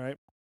first. All right.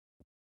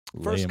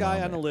 First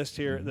guy on the list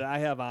here that I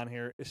have on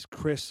here is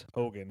Chris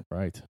Hogan.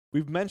 Right.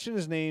 We've mentioned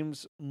his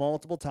names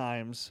multiple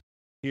times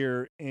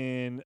here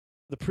in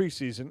the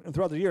preseason and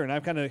throughout the year, and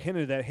I've kind of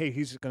hinted that, hey,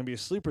 he's going to be a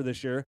sleeper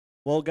this year.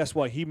 Well, guess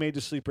what? He made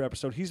the sleeper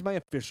episode. He's my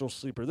official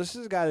sleeper. This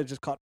is a guy that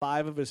just caught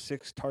 5 of his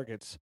 6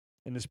 targets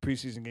in this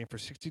preseason game for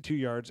 62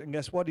 yards, and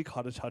guess what? He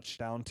caught a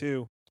touchdown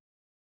too.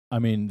 I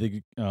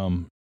mean,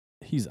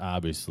 he's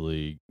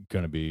obviously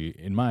going to be,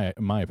 in my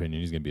opinion,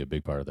 he's going to be a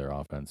big part of their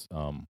offense.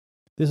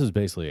 This is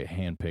basically a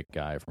hand-picked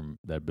guy from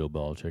that Bill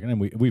Belichick, and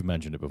we've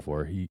mentioned it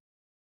before.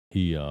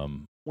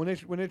 When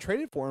they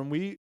traded for him,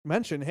 we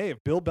mentioned, hey,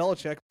 if Bill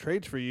Belichick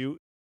trades for you,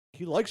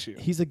 he likes you.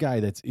 He's a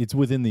guy it's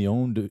within his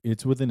own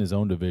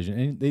division,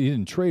 and they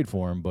didn't trade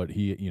for him, but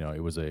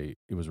it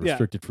was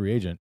restricted free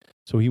agent,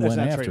 so he went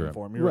after him.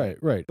 For him.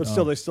 Right. But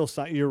still, they still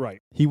signed. You're right.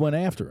 He went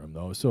after him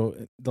though.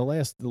 So the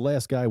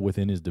last guy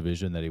within his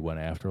division that he went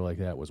after like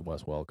that was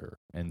Wes Welker,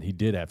 and he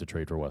did have to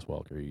trade for Wes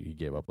Welker. He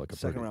gave up like a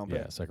second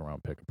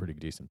round pick, a pretty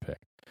decent pick.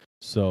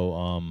 So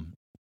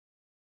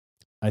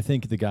I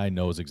think the guy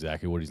knows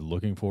exactly what he's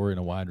looking for in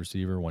a wide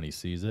receiver when he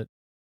sees it.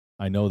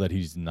 I know that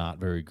he's not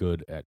very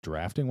good at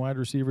drafting wide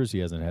receivers. He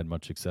hasn't had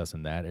much success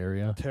in that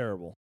area.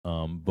 Terrible.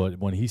 But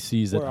when he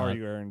sees Where are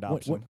you, Aaron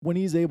Dobson? When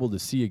he's able to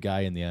see a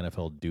guy in the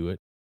NFL do it,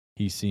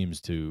 he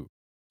seems to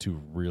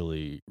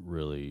really,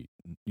 really,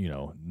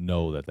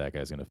 know that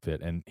guy's going to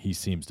fit, and he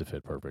seems to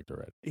fit perfect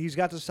already. He's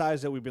got the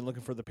size that we've been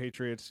looking for the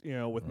Patriots.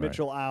 With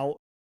Mitchell out,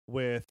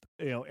 with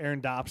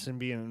Aaron Dobson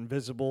being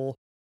invisible.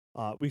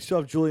 We still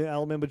have Julian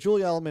Edelman, but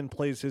Julian Edelman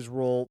plays his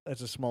role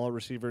as a smaller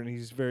receiver, and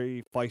he's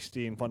very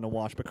feisty and fun to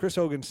watch. But Chris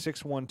Hogan,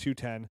 6'1",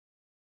 210,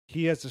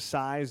 he has the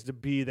size to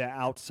be that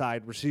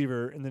outside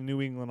receiver in the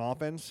New England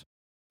offense.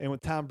 And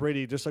with Tom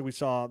Brady, just like we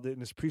saw in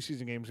his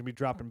preseason games, going to be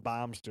dropping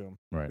bombs to him,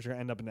 which are going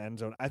to end up in the end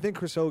zone. I think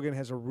Chris Hogan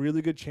has a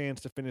really good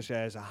chance to finish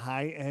as a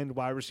high-end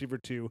wide receiver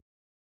 2,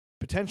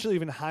 potentially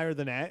even higher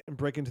than that, and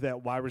break into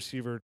that wide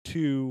receiver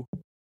 2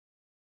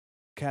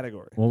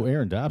 category. Well,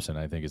 Aaron Dobson,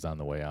 I think, is on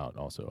the way out.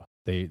 Also,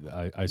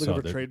 I saw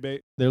for trade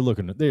bait. They're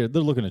looking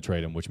to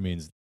trade him, which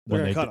means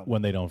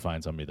when they don't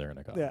find somebody, they're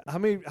going to cut. Yeah.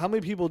 How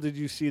many people did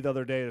you see the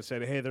other day that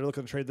said, "Hey, they're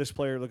looking to trade this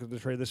player, looking to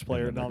trade this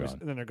player," and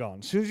then they're gone.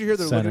 As soon as you hear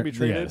they're looking to be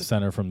traded,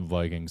 center from the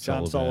Vikings,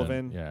 John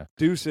Sullivan,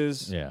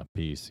 Deuces,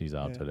 peace. He's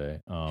out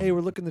today. Hey,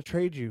 we're looking to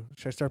trade you.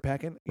 Should I start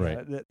packing? Right.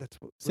 Yeah, that's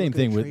same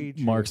thing with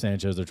Mark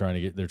Sanchez. They're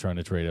trying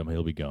to trade him.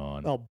 He'll be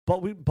gone. Oh,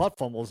 but butt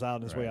fumbles out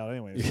on his way out,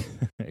 anyways.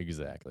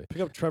 Exactly.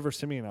 Pick up Trevor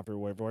Siemian off your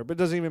waiver wire, but it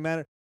doesn't even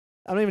matter.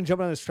 I'm not even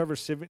jumping on this Trevor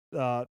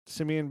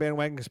Siemian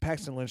bandwagon because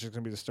Paxton Lynch is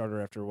going to be the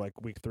starter after like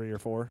week 3 or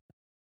 4.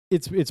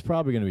 It's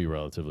probably going to be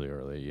relatively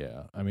early,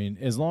 yeah.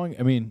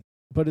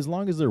 But as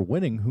long as they're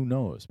winning, who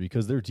knows?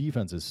 Because their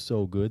defense is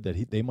so good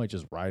that they might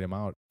just ride him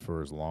out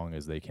for as long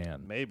as they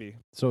can. Maybe.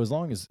 So as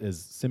long as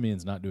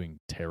Simeon's not doing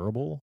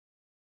terrible,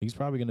 he's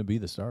probably going to be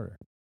the starter.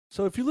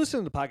 So if you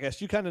listen to the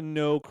podcast, you kind of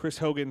know Chris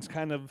Hogan's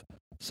kind of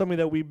somebody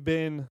that we've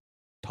been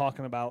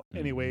talking about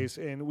anyways,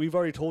 and we've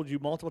already told you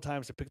multiple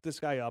times to pick this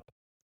guy up.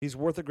 He's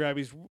worth a grab.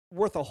 He's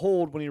worth a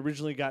hold when he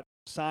originally got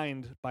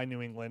signed by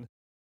New England.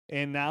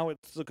 And now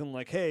it's looking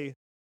like, hey,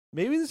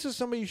 maybe this is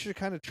somebody you should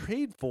kind of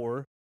trade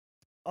for.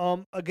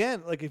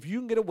 Again, like if you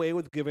can get away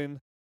with giving,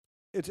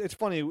 it's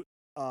funny.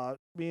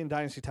 Me and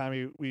Dynasty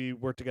Tommy, we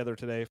worked together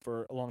today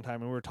for a long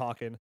time, and we were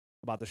talking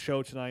about the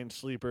show tonight and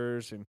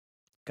sleepers and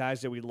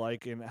guys that we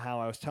like, and how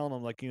I was telling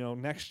them, like,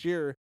 next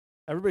year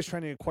everybody's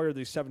trying to acquire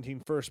these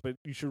 17 first, but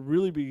you should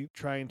really be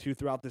trying to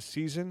throughout this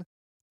season.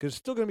 Because it's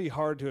still going to be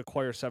hard to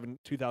acquire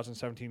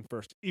 2017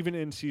 first, even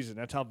in season.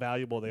 That's how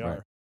valuable they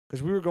are.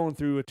 Because we were going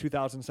through a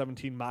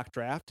 2017 mock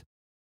draft,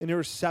 and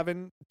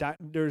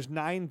there's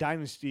 9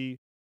 dynasty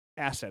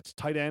assets,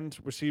 tight ends,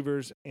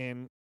 receivers,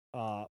 and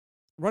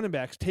running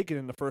backs taken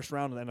in the first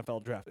round of the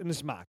NFL draft. In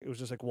this mock, it was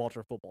just like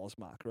Walter Football's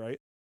mock, right?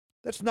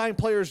 That's 9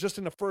 players just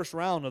in the first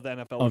round of the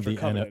NFL.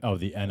 Of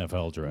the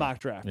NFL draft. Mock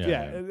draft.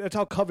 Yeah, that's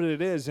how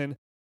coveted it is. And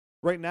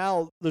right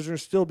now, those are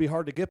still be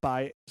hard to get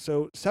by.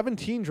 So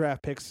 17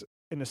 draft picks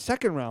in the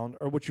second round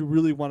are what you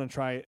really want to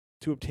try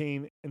to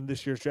obtain in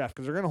this year's draft,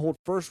 because they're going to hold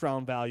first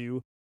round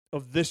value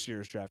of this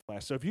year's draft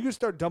class. So if you can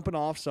start dumping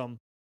off some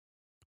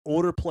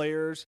older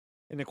players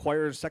and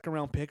acquire second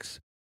round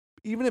picks,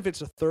 even if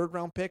it's a third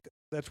round pick,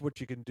 that's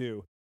what you can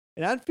do.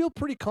 And I'd feel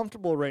pretty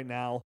comfortable right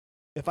now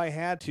if I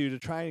had to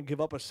try and give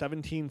up a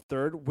 17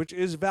 third, which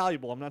is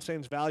valuable. I'm not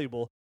saying it's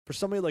valuable for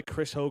somebody like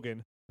Chris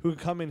Hogan, who could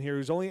come in here,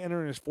 who's only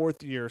entering his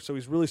 4th year. So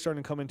he's really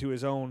starting to come into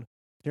his own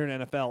here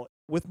in NFL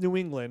with New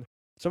England.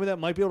 Somebody that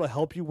might be able to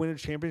help you win a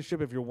championship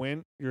if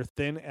you're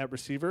thin at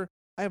receiver.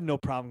 I have no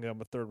problem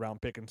getting a 3rd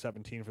round pick in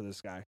 17 for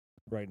this guy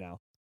right now.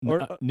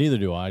 Neither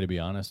do I, to be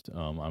honest.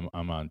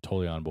 I'm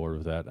totally on board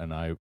with that, and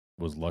I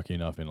was lucky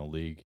enough in a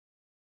league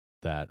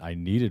that I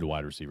needed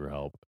wide receiver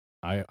help.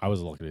 I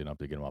was lucky enough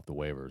to get him off the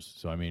waivers.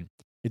 So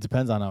it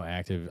depends on how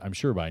active. I'm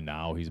sure by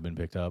now he's been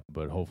picked up,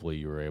 but hopefully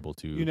you were able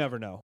to. You never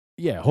know.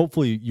 Yeah,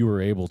 hopefully you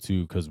were able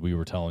to, because we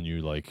were telling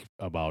you like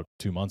about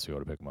 2 months ago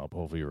to pick him up.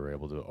 Hopefully you were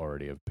able to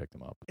already have picked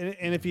him up.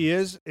 And if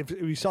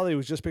you saw that he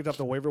was just picked up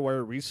the waiver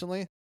wire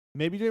recently,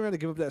 maybe you didn't have to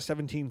give up that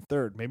 17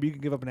 third. Maybe you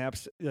can give up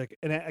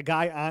a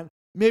guy on.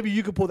 Maybe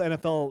you could pull the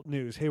NFL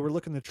news. Hey, we're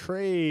looking to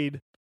trade,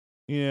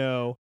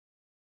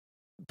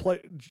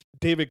 play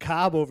David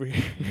Cobb over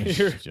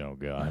here. Oh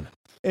God.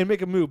 And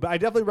make a move. But I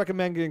definitely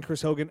recommend getting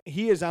Chris Hogan.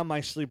 He is on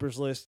my sleepers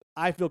list.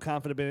 I feel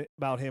confident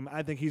about him.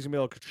 I think he's going to be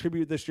able to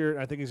contribute this year, and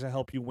I think he's going to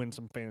help you win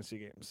some fantasy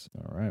games.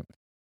 All right.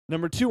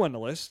 Number 2 on the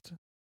list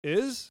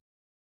is?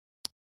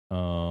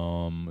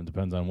 It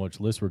depends on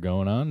which list we're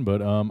going on,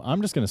 but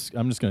I'm just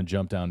gonna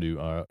jump down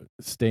to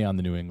stay on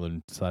the New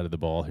England side of the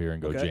ball here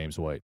and go James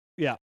White.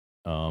 Yeah.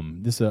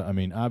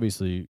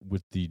 Obviously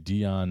with the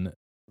Dion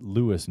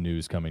Lewis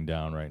news coming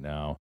down right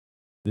now,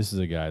 this is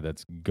a guy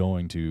that's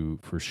going to,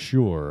 for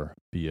sure,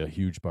 be a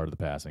huge part of the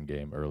passing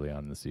game early on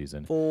in the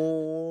season.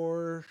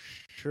 For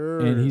sure.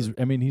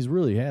 And he's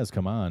really has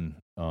come on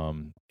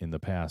in the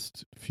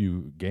past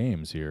few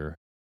games here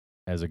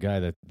as a guy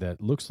that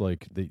looks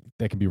like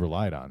that can be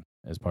relied on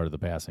as part of the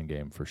passing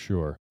game for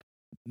sure.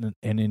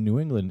 And in New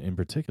England in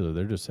particular,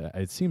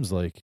 it seems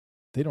like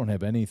they don't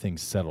have anything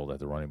settled at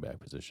the running back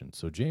position.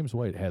 So James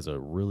White has a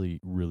really,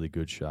 really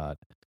good shot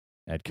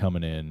at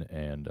coming in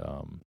and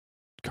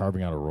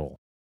carving out a role.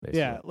 Basically.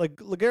 Yeah, like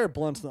LeGarrette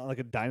Blount's not like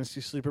a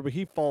dynasty sleeper, but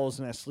he falls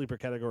in that sleeper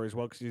category as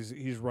well because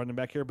he's running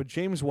back here. But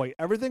James White,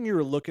 everything you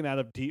were looking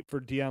at for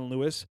Dion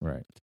Lewis,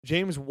 right?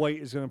 James White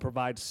is going to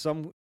provide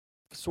some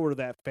sort of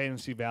that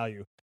fantasy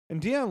value.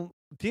 And Dion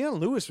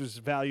Lewis was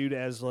valued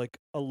as like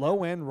a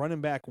low end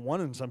running back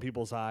 1 in some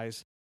people's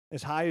eyes,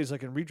 as high as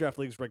like in redraft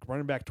leagues, like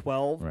running back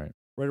 12, right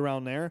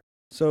around there.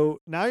 So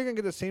now you're going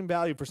to get the same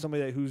value for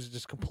somebody who's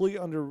just completely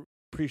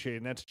underappreciated,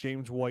 and that's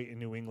James White in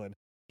New England.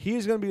 He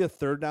is going to be a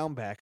 3rd down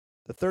back.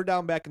 The 3rd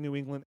down back in New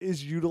England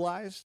is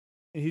utilized,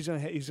 and he's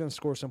gonna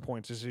score some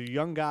points. He's a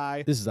young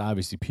guy. This is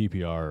obviously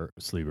PPR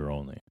sleeper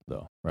only,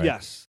 though, right?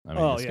 Yes.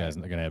 This guy's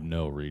not gonna have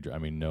no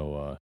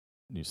no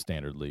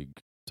standard league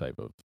type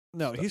of.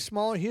 No, stuff. He's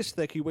smaller. He's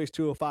thick. He weighs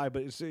 205,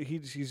 but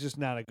he's just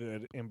not a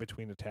good in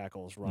between the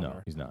tackles runner.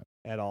 No, he's not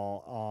at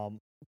all.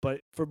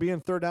 But for being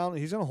 3rd down,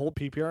 he's gonna hold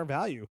PPR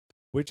value,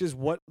 which is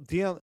what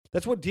Dion.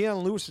 That's what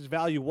Deion Lewis's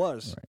value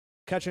was,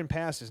 catching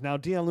passes. Now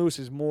Deion Lewis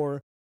is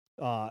more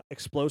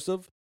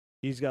explosive.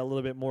 He's got a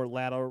little bit more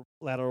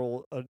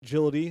lateral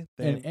agility.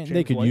 And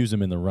they could use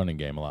him in the running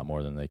game a lot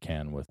more than they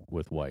can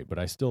with White. But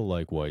I still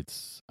like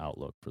White's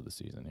outlook for the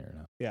season here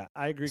now. Yeah,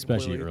 I agree.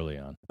 Especially completely. early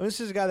on. This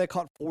is a guy that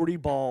caught 40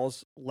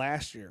 balls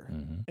last year,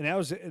 and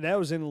that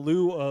was in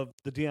lieu of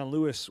the Deion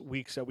Lewis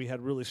weeks that we had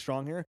really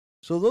strong here.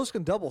 So those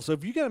can double. So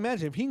if you can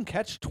imagine, if he can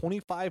catch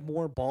 25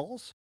 more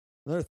balls,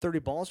 another 30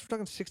 balls, we're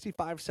talking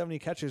 65, 70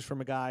 catches from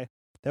a guy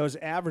that was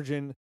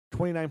averaging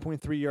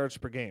 29.3 yards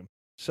per game.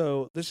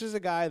 So this is a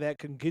guy that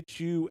can get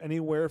you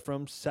anywhere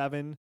from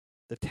 7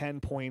 to 10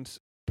 points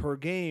per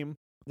game.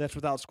 That's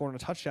without scoring a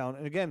touchdown.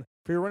 And again,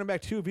 for your running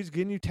back too, if he's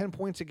getting you 10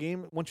 points a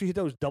game, once you hit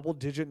those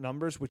double-digit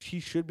numbers, which he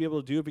should be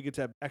able to do if he gets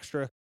that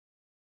extra,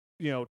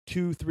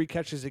 2-3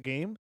 catches a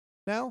game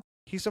now,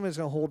 he's somebody that's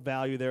going to hold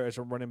value there as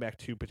a running back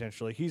too,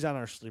 potentially. He's on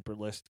our sleeper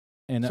list.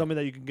 And somebody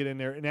that you can get in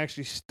there and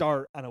actually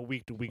start on a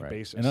week-to-week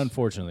basis. And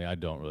unfortunately, I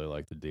don't really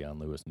like the Deion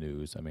Lewis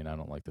news. I mean, I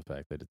don't like the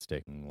fact that it's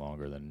taking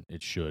longer than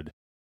it should,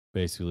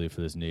 basically,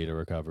 for this knee to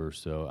recover.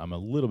 So I'm a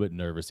little bit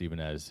nervous,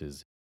 even as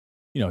his,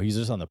 he's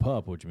just on the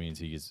PUP, which means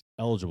he's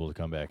eligible to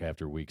come back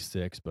after week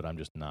 6, but I'm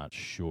just not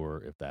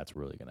sure if that's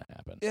really going to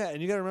happen. Yeah, and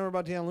you got to remember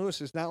about Deion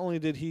Lewis is not only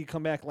did he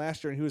come back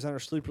last year and he was on our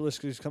sleeper list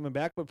because he's coming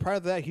back, but prior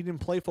to that, he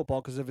didn't play football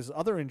because of his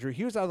other injury.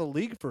 He was out of the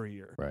league for a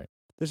year. Right.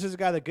 This is a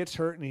guy that gets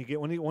hurt,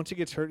 and once he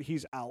gets hurt,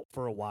 he's out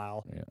for a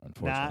while. Yeah,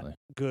 unfortunately. Not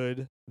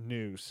good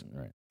news.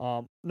 Right.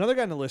 Another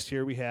guy on the list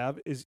here we have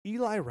is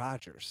Eli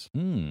Rogers.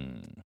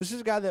 This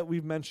is a guy that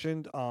we've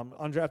mentioned,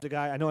 undrafted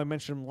guy. I know I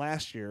mentioned him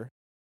last year.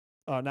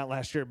 Not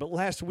last year, but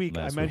last week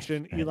I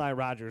mentioned Eli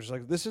Rogers.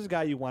 Like, this is a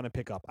guy you want to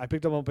pick up. I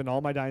picked him up in all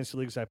my Dynasty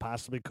leagues I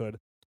possibly could.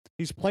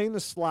 He's playing the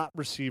slot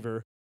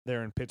receiver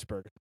there in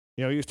Pittsburgh.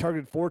 He was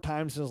targeted 4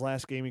 times in his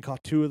last game. He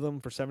caught 2 of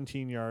them for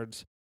 17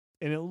 yards.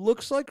 And it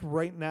looks like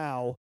right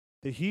now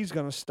that he's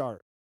going to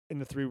start in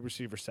the 3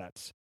 receiver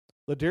sets.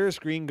 Ladarius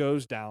Green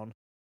goes down.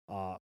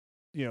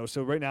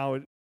 So right now,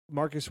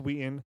 Marcus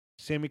Wheaton,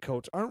 Sammy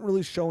Coates aren't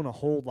really showing a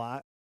whole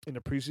lot in the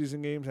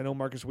preseason games. I know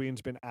Marcus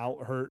Wheaton's been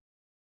out hurt,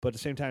 but at the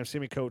same time,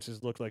 Sammy Coates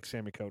has looked like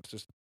Sammy Coates,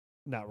 just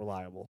not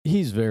reliable.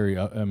 He's very,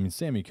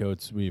 Sammy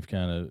Coates, we've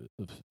kind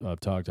of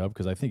talked up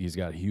because I think he's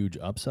got huge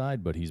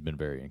upside, but he's been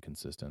very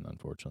inconsistent,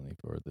 unfortunately,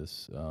 for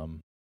this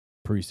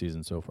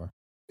preseason so far.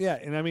 Yeah,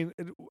 and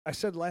I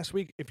said last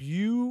week, if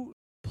you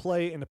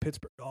play in the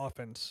Pittsburgh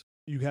offense,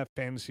 you have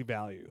fantasy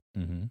value.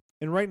 Mm-hmm.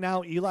 And right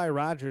now, Eli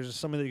Rogers is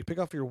somebody that you pick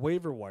off your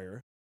waiver wire.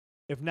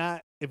 If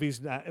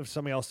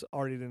somebody else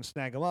already didn't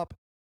snag him up,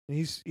 and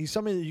he's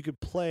somebody that you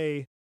could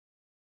play.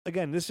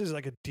 Again, this is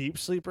like a deep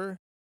sleeper,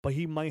 but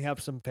he might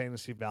have some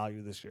fantasy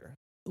value this year.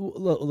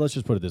 Let's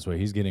just put it this way: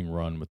 he's getting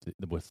run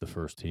with the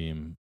first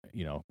team,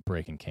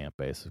 breaking camp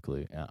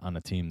basically on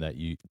a team that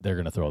they're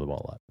going to throw the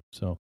ball at.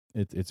 So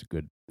it's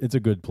a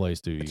good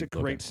place to. It's a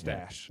great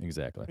stash. Yeah,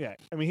 exactly. Yeah,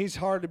 he's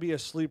hard to be a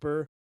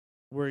sleeper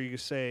where you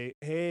say,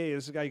 "Hey,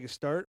 this is a guy you can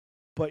start,"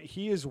 but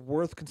he is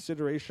worth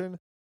consideration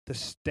to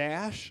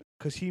stash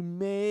because he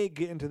may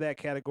get into that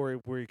category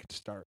where you could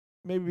start,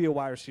 maybe be a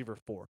wide receiver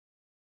 4.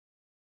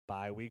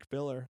 Bye-week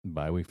filler.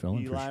 Eli for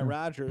sure.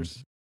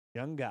 Rogers,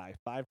 young guy,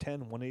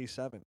 5'10",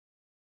 187.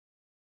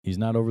 He's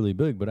not overly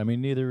big, but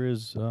neither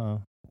is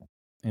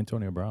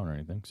Antonio Brown or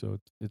anything. So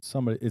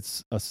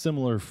it's a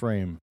similar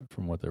frame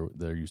from what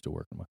they're used to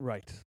working with.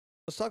 Right.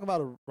 Let's talk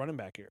about a running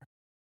back here.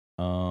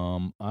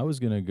 I was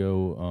gonna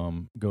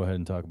go ahead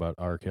and talk about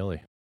R.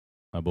 Kelly,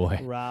 my boy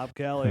Rob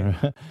Kelly,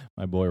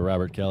 my boy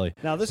Robert Kelly.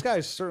 Now this guy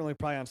is certainly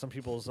probably on some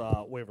people's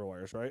waiver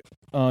wires, right?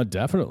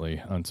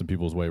 Definitely on some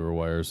people's waiver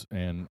wires,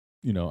 and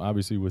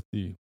obviously with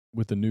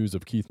the news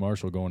of Keith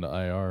Marshall going to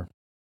IR,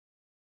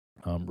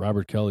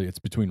 Robert Kelly. It's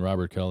between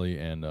Robert Kelly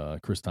and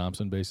Chris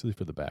Thompson basically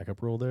for the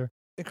backup role there.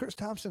 And Chris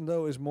Thompson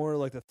though is more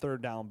like the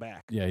third down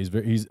back. Yeah, I was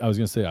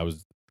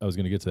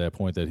gonna get to that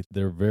point that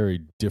they're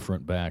very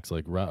different backs.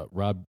 Like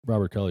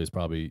Robert Kelly is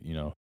probably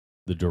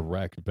the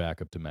direct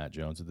backup to Matt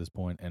Jones at this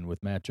point, and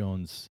with Matt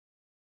Jones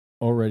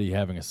already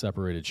having a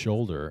separated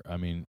shoulder,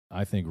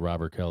 I think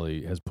Robert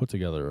Kelly has put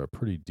together a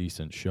pretty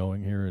decent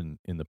showing here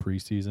in the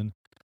preseason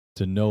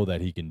to know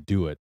that he can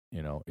do it.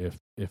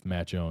 If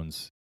Matt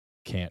Jones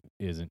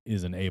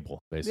isn't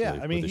able, basically.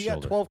 Yeah, he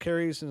got 12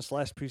 carries in his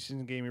last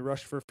preseason game. He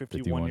rushed for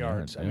 51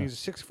 yards. Yeah. He's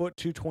a 6',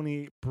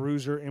 220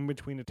 bruiser in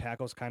between the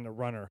tackles kind of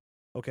runner.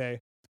 Okay,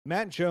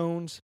 Matt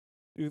Jones,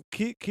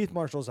 Keith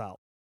Marshall's out.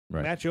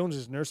 Right. Matt Jones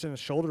is nursing a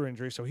shoulder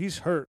injury, so he's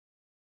hurt.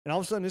 And all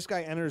of a sudden, this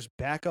guy enters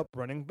backup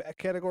running back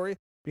category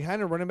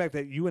behind a running back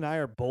that you and I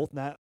are both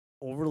not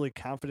overly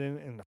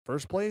confident in the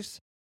first place.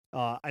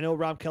 I know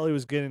Rob Kelly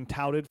was getting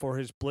touted for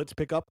his blitz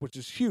pickup, which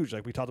is huge,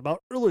 like we talked about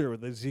earlier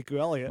with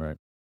Ezekiel Elliott. Right.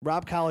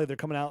 Rob Kelly,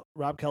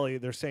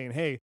 they're saying,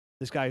 hey,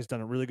 this guy has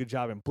done a really good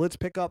job in blitz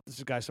pickup. This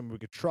is a guy someone we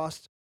could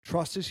trust.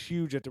 Trust is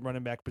huge at the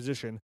running back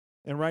position.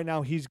 And right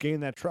now, he's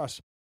gained that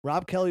trust.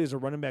 Rob Kelly is a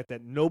running back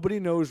that nobody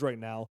knows right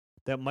now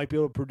that might be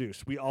able to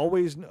produce. We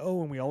always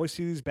know, and we always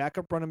see these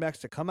backup running backs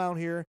that come out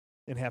here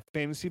and have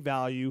fantasy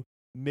value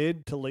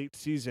mid to late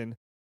season.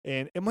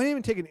 And it might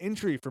even take an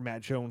injury for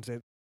Matt Jones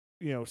to,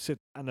 sit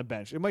on the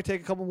bench. It might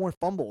take a couple more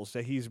fumbles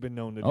that he's been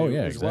known to do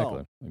as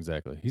well.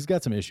 Exactly. He's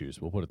got some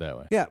issues. We'll put it that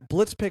way. Yeah,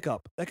 blitz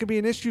pickup. That could be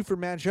an issue for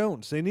Matt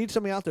Jones. They need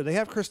somebody out there. They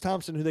have Chris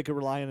Thompson who they could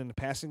rely on in the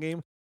passing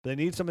game. But they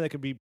need somebody that could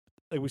be,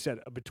 like we said,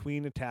 a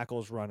between the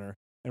tackles runner.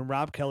 And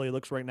Rob Kelly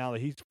looks right now that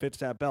he fits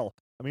that bill.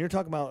 I mean, you're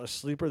talking about a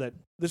sleeper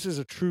this is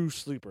a true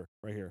sleeper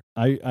right here.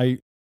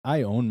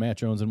 I own Matt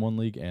Jones in one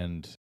league,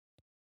 and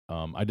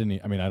I don't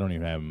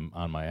even have him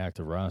on my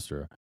active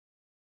roster.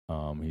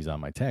 He's on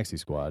my taxi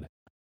squad.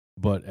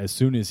 But as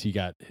soon as he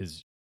got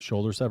his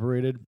shoulder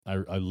separated,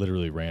 I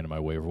literally ran to my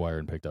waiver wire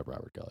and picked up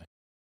Robert Kelly.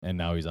 And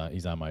now he's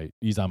on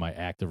my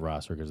active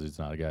roster because he's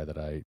not a guy that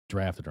I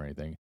drafted or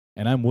anything.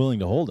 And I'm willing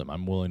to hold him.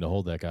 I'm willing to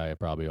hold that guy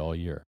probably all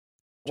year.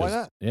 Why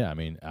not? Yeah, I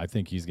mean, I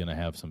think he's going to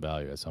have some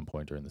value at some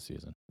point during the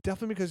season.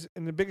 Definitely, because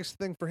and the biggest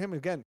thing for him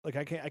again, like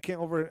I can't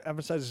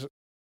overemphasize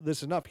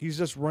this enough. He's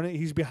just running.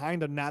 He's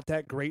behind a not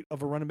that great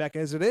of a running back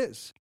as it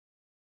is.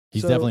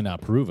 He's definitely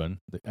not proven.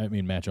 I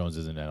mean, Matt Jones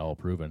isn't at all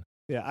proven.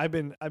 Yeah, I've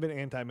been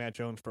anti Matt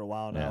Jones for a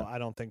while now. Yeah. I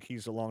don't think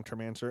he's a long-term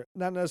answer.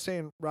 Not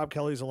saying Rob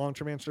Kelly's a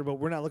long-term answer, but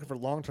we're not looking for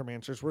long-term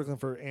answers. We're looking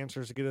for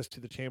answers to get us to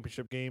the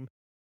championship game.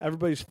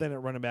 Everybody's thin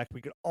at running back. We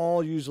could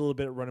all use a little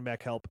bit of running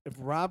back help. If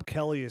Rob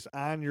Kelly is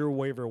on your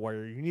waiver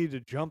wire, you need to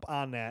jump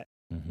on that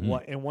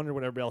and wonder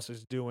what everybody else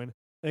is doing.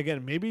 And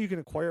again, maybe you can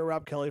acquire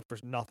Rob Kelly for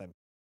nothing.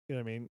 You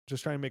know what I mean?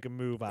 Just trying to make a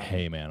move on.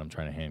 Hey, man, I'm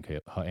trying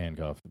to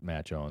handcuff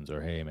Matt Jones,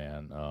 or hey,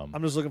 man.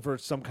 I'm just looking for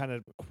some kind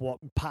of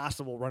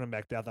possible running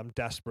back depth. I'm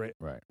desperate.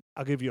 Right.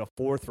 I'll give you a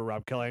fourth for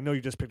Rob Kelly. I know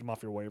you just picked him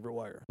off your waiver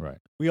wire. Right.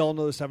 We all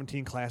know the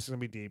 17 class is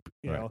going to be deep,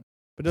 you know.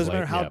 But it doesn't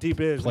matter how deep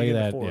it is. Play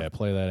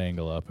that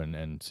angle up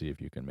and see if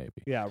you can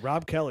maybe. Yeah,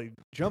 Rob Kelly,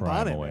 jump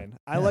on it, man.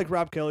 I like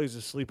Rob Kelly as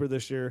a sleeper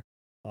this year.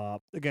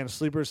 Again,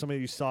 sleeper is somebody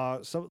you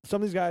saw. Some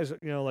of these guys,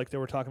 like they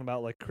were talking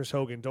about, like Chris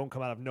Hogan, don't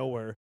come out of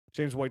nowhere.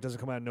 James White doesn't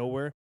come out of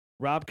nowhere.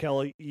 Rob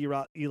Kelly,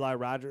 Eli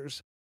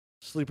Rogers,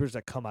 sleepers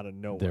that come out of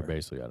nowhere. They're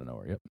basically out of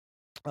nowhere,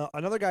 yep.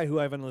 Another guy who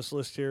I have on this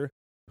list here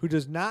who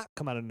does not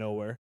come out of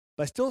nowhere,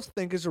 but I still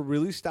think is a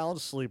really solid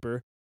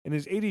sleeper, and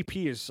his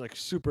ADP is like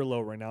super low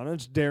right now, and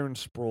it's Darren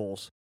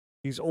Sproles.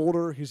 He's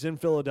older. He's in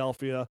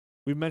Philadelphia.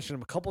 We've mentioned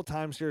him a couple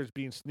times here as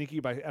being sneaky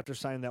after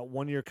signing that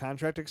 1-year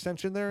contract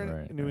extension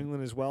there in New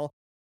England as well.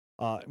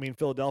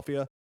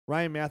 Philadelphia.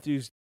 Ryan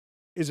Matthews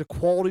is a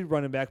quality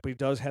running back, but he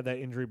does have that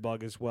injury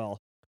bug as well.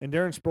 And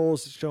Darren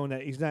Sproles has shown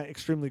that he's not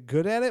extremely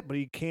good at it, but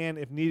he can,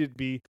 if needed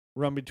be,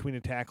 run between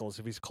the tackles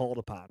if he's called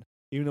upon,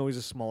 even though he's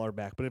a smaller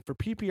back. But for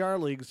PPR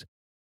leagues,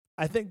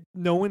 I think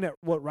knowing that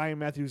what Ryan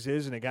Matthews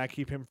is, and they got to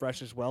keep him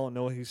fresh as well, and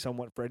know he's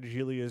somewhat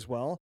fragile as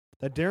well,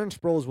 that Darren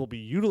Sproles will be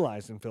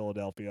utilized in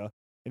Philadelphia,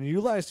 and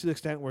utilized to the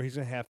extent where he's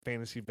going to have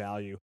fantasy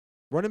value.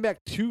 Running back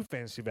 2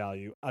 fantasy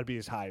value, I'd be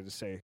as high to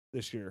say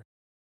this year.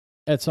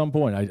 At some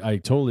point, I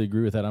totally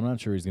agree with that. I'm not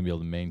sure he's going to be able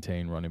to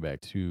maintain running back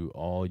 2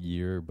 all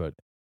year, but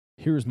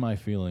here's my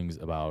feelings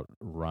about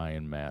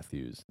Ryan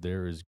Matthews.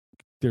 There's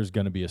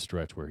going to be a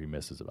stretch where he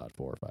misses about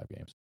 4 or 5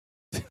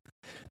 games.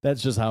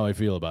 That's just how I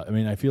feel about it. I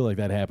mean, I feel like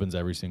that happens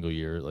every single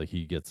year. Like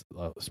he gets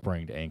a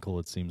sprained ankle,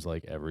 it seems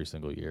like, every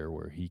single year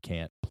where he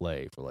can't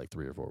play for like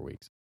 3 or 4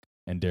 weeks.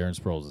 And Darren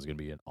Sproles is going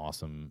to be an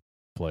awesome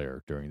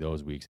player during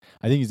those weeks.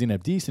 I think he's going to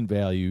have decent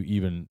value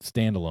even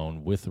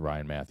standalone with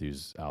Ryan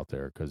Matthews out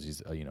there because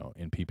he's,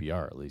 in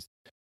PPR at least,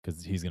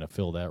 because he's going to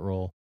fill that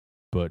role.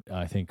 But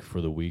I think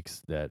for the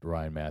weeks that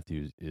Ryan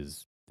Matthews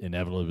is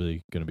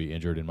inevitably going to be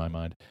injured, in my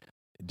mind,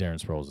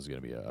 Darren Sproles is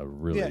going to be a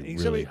really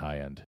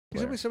high-end He's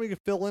going to be somebody who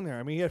can fill in there.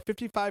 I mean, he had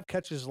 55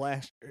 catches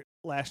last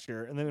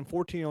year, and then in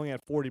 14 he only had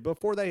 40.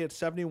 Before that, he had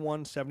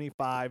 71,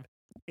 75,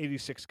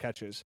 86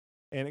 catches.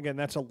 And, again,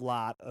 that's a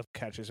lot of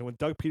catches. And with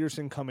Doug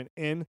Peterson coming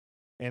in,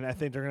 and I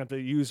think they're going to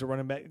have to use the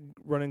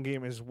running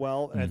game as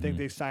well, and I think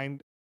they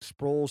signed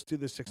Sproles to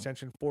this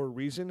extension for a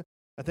reason.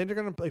 I think they're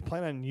going to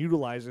plan on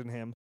utilizing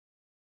him,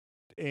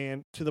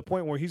 and to the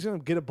point where he's going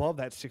to get above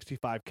that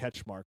 65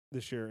 catch mark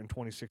this year in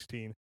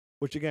 2016,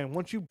 which, again,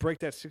 once you break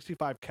that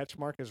 65 catch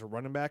mark as a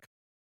running back,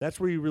 that's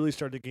where you really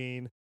start to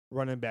gain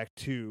running back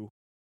 2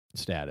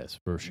 status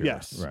for sure.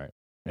 Yes. Right.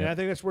 And I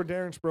think that's where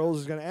Darren Sproles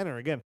is going to enter.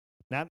 Again,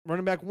 not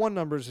running back 1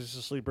 numbers is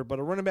a sleeper, but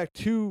a running back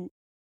 2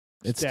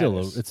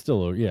 status. It's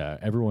still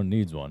everyone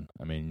needs one.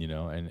 I mean,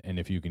 and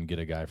if you can get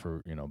a guy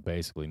for,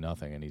 basically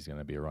nothing, and he's going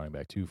to be a running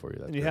back 2 for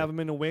you. And you have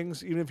him in the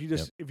wings, even if you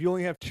if you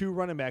only have 2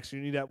 running backs,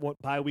 you need that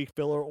bye-week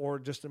filler or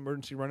just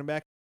emergency running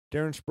back.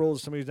 Darren Sproles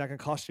is somebody who's not going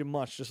to cost you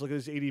much. Just look at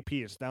his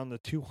ADP. It's down the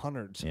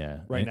 200s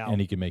now. And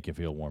he can make you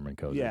feel warm and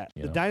cozy. Yeah,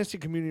 the Dynasty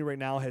community right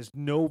now has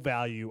no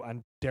value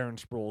on Darren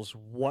Sproles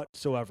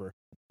whatsoever.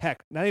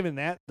 Heck, not even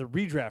that. The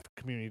redraft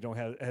community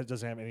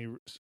doesn't have any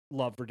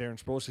love for Darren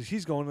Sproles because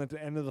he's going at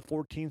the end of the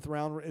 14th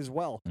round as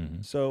well.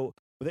 Mm-hmm. So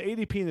with the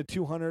ADP in the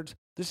 200s,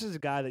 this is a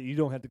guy that you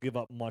don't have to give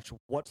up much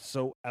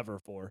whatsoever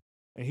for.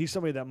 And he's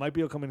somebody that might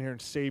be able to come in here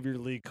and save your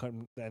league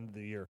come the end of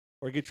the year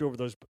or get you over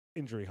those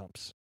injury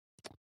humps.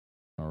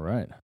 All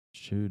right.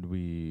 Should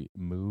we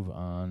move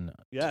on?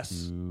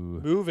 Yes. To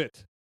move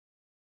it.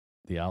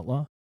 The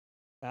Outlaw?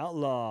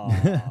 Outlaw.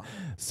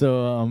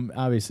 So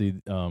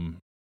obviously,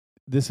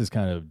 this is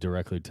kind of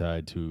directly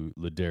tied to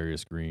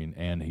Ladarius Green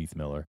and Heath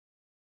Miller,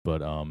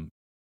 but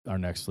our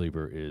next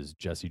sleeper is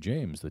Jesse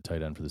James, the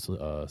tight end for the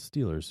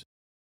Steelers.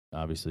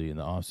 Obviously, in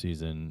the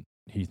offseason,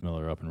 Heath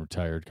Miller up and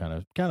retired,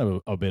 kind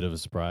of a bit of a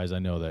surprise. I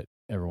know that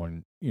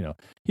everyone, he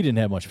didn't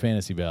have much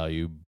fantasy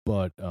value,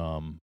 but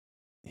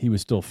he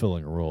was still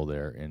filling a role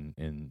there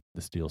in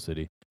the Steel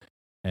City.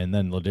 And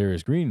then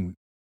Ladarius Green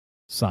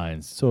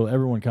signs, so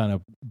everyone kind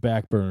of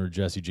backburnered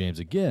Jesse James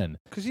again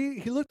because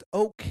he looked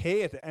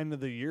okay at the end of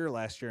the year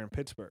last year in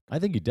Pittsburgh. I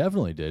think he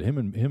definitely did. Him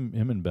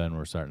and Ben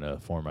were starting to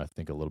form, I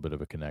think, a little bit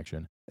of a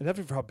connection. And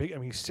definitely for how big. I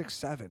mean, he's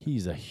 6'7".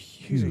 He's a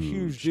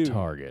huge dude.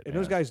 target. And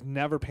those guys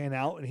never pan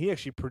out, and he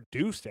actually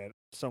produced at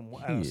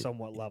a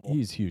somewhat level.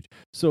 He's huge.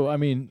 So I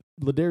mean,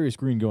 Ladarius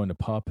Green going to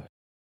PUP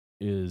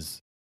is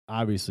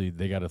obviously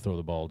they got to throw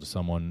the ball to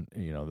someone.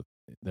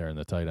 They're in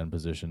the tight end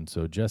position.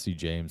 So Jesse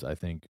James, I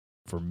think,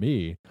 for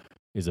me,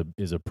 is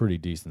a pretty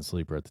decent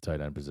sleeper at the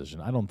tight end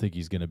position. I don't think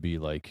he's going to be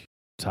like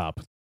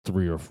top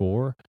 3 or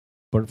 4,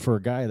 but for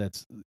a guy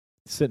that's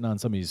sitting on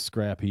somebody's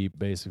scrap heap,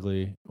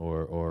 basically,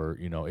 or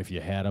if you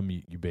had him,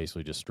 you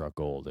basically just struck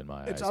gold in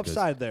my eyes. It's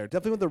upside there,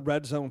 definitely with the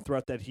red zone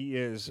threat that he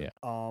is.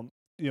 Yeah.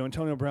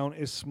 Antonio Brown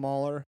is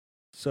smaller,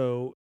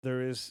 so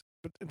there is.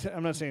 But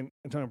I'm not saying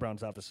Antonio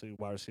Brown's obviously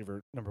wide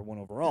receiver number 1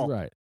 overall,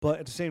 right? But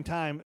at the same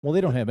time, well,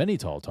 they don't have any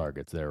tall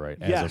targets there,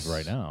 right? As of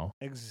right now,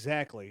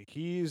 exactly.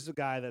 He's the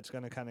guy that's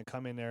going to kind of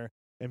come in there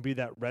and be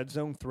that red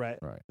zone threat.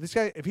 Right. This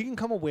guy, if he can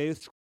come away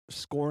with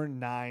scoring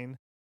 9,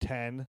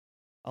 10,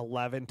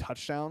 11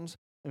 touchdowns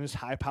in his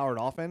high-powered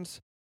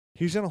offense,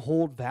 he's going to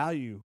hold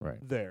value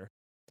there.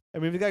 I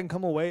mean, if the guy can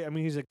come away, I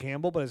mean, he's a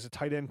gamble, but as a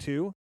tight end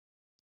too,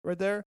 right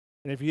there.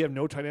 And if you have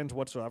no tight ends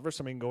whatsoever,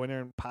 somebody can go in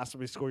there and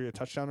possibly score you a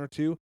touchdown or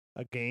two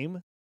a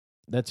game.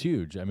 That's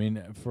huge. I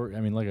mean,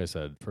 like I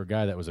said, for a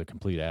guy that was a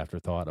complete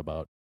afterthought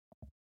about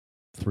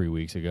 3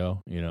 weeks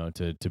ago,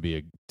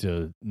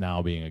 to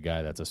now being a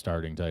guy that's a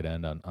starting tight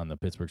end on the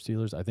Pittsburgh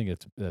Steelers, I think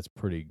that's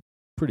pretty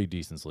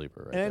decent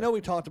sleeper. Right. And I know we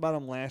talked about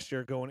him last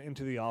year going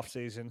into the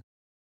offseason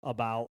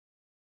about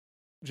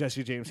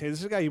Jesse James. Hey, this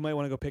is a guy you might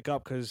want to go pick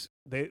up because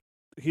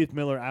Heath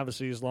Miller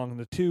obviously is long in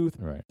the tooth.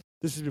 Right.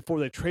 This is before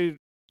they traded,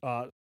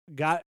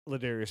 got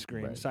Ladarius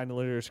Green, signed to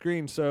Ladarius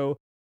Green. So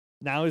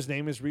now his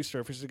name is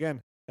resurfaced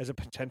again as a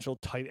potential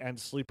tight end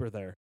sleeper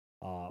there.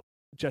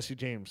 Jesse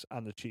James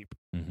on the cheap.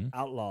 Mm-hmm.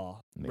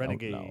 Outlaw, the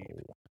renegade.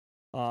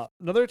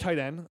 Another tight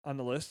end on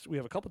the list. We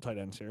have a couple tight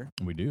ends here.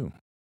 We do.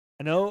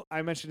 I know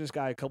I mentioned this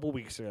guy a couple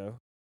weeks ago,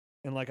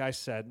 and like I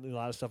said, a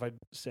lot of stuff I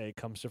say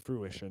comes to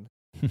fruition.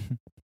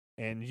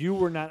 And you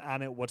were not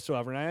on it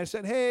whatsoever. And I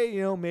said,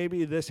 hey,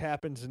 maybe this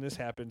happens, and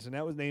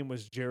that name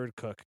was Jared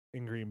Cook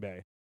in Green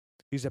Bay.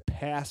 He's a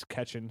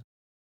pass-catching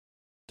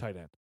tight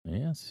end.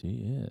 Yes,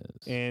 he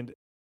is. And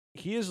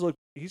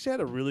he's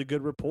had a really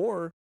good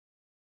rapport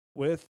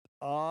with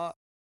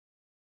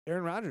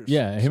Aaron Rodgers.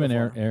 Yeah, him and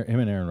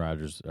Aaron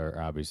Rodgers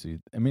are obviously.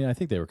 I mean, I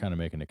think they were kind of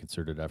making a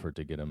concerted effort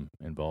to get him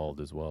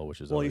involved as well,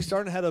 which is he's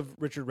starting ahead of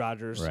Richard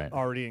Rodgers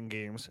already in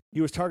games.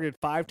 He was targeted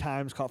 5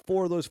 times, caught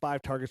 4 of those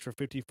 5 targets for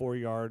 54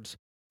 yards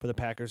for the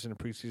Packers in a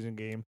preseason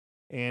game,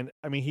 and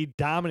I mean he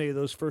dominated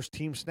those first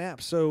team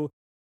snaps. So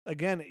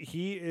again,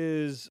 he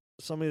is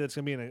somebody that's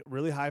going to be in a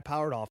really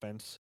high-powered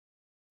offense.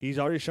 He's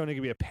already shown he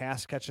can be a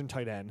pass-catching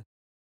tight end,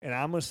 and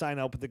I'm going to sign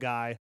up with the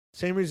guy.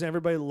 Same reason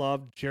everybody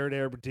loved Jared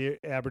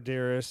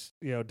Abbrederis,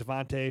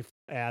 Devontae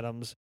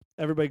Adams.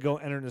 Everybody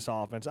entering this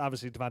offense.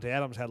 Obviously, Devontae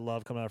Adams had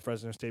love coming out of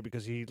Fresno State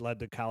because he led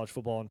the college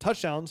football in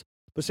touchdowns.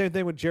 But same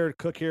thing with Jared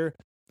Cook here.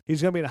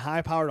 He's going to be in a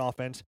high-powered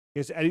offense. He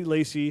has Eddie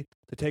Lacy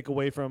to take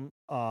away from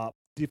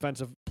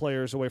defensive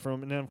players away from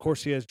him. And then, of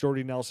course, he has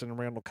Jordy Nelson and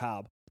Randall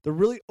Cobb. They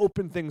really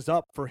open things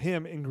up for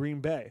him in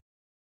Green Bay,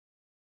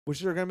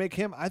 which are going to make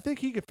him, I think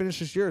he could finish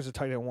this year as a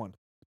tight end 1.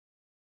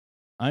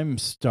 I'm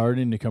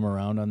starting to come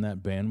around on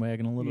that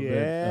bandwagon a little bit.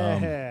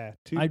 Yeah,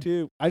 I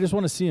just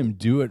want to see him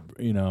do it,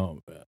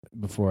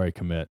 before I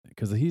commit,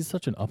 because he's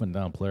such an up and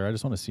down player. I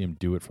just want to see him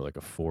do it for like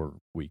a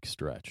 4-week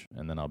stretch,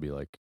 and then I'll be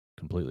like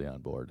completely on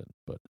board.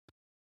 But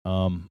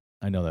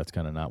I know that's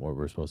kind of not what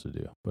we're supposed to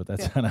do, but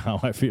that's kind of how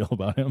I feel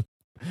about him.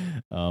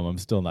 I'm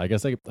still not. I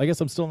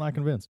guess I'm still not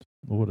convinced.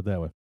 We'll put it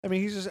that way. I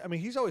mean,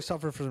 he's always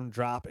suffered from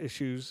drop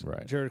issues.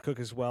 Right. Jared Cook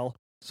as well.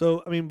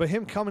 So I mean, but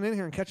him coming in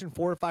here and catching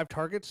 4 or 5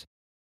 targets,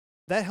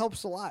 that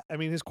helps a lot. I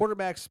mean, his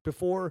quarterbacks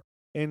before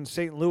in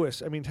St. Louis,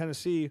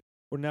 Tennessee,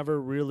 were never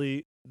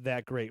really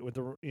that great. With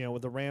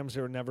the Rams,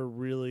 they were never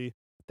really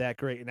that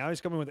great. And now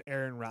he's coming with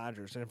Aaron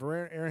Rodgers. And if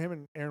him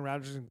and Aaron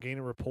Rodgers can gain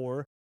a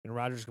rapport, and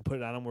Rodgers can put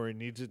it on him where he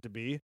needs it to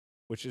be,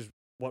 which is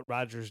what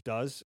Rodgers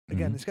does.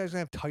 Again, This guy's gonna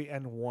have tight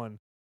end 1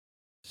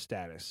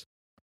 status.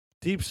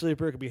 Deep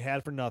sleeper could be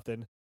had for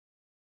nothing.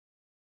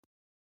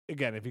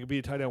 Again, if he could be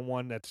a tight end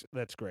 1,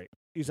 that's great.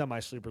 He's on my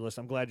sleeper list.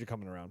 I'm glad you're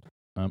coming around.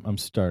 I'm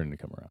starting to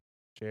come around.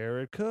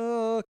 Jared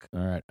Cook.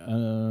 All right.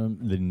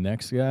 The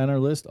next guy on our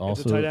list,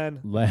 also tight end.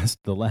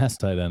 the last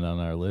tight end on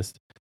our list,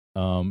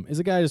 is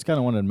a guy I just kind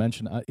of wanted to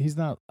mention. He's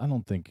not. I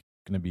don't think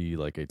going to be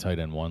like a tight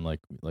end one, like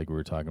we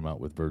were talking about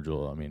with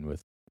Virgil. I mean,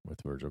 with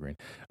Virgil Green,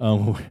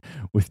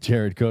 with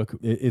Jared Cook,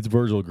 it's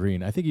Virgil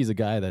Green. I think he's a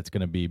guy that's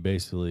going to be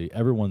basically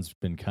everyone's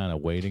been kind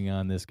of waiting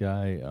on this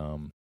guy.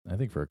 I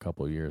think for a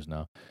couple of years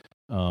now,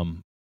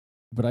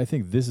 but I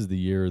think this is the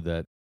year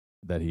that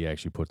he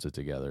actually puts it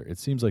together. It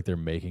seems like they're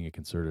making a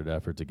concerted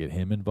effort to get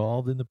him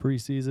involved in the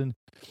preseason,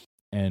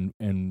 and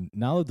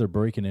now that they're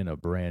breaking in a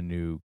brand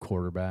new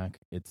quarterback,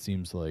 it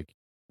seems like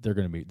they're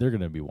going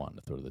to be wanting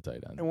to throw to the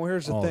tight end. And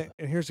here's the thing.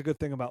 And here's the good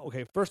thing about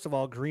first of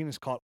all, Green has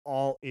caught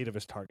all 8 of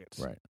his targets.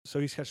 Right.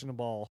 So he's catching the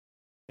ball,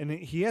 and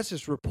he has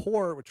this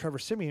rapport with Trevor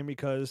Siemian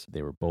because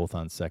they were both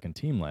on second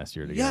team last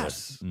year together.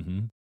 Yes.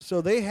 Mm-hmm. So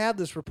they have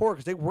this rapport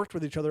because they worked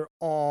with each other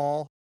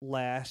all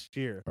last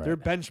year. Right. They're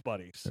bench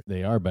buddies.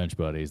 They are bench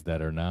buddies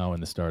that are now in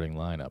the starting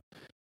lineup.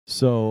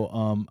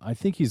 So I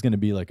think he's going to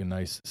be like a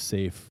nice,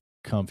 safe,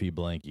 comfy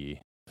blankie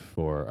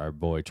for our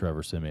boy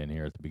Trevor Siemian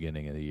here at the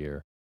beginning of the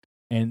year.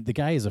 And the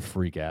guy is a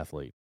freak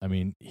athlete. I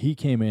mean, he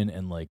came in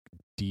and like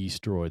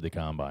destroyed the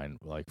combine,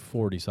 like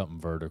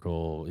 40-something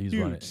vertical. He's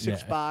huge, running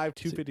 6'5",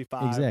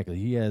 255. Exactly.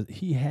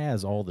 He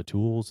has all the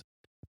tools,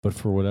 but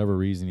for whatever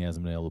reason, he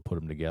hasn't been able to put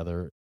them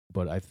together.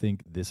 But I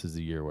think this is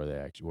the year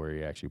where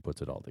he actually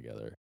puts it all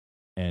together,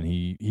 and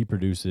he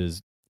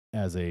produces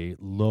as a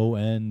low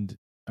end.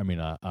 I mean,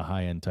 a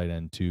high end tight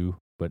end 2,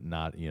 but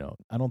not.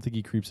 I don't think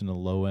he creeps into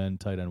low end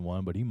tight end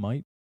 1, but he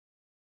might.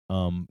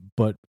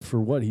 But for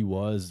what he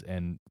was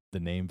and the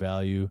name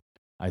value,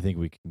 I think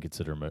we can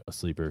consider him a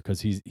sleeper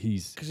because he's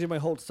because he might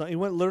hold some. He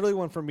literally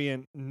went from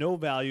being no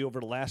value over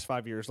the last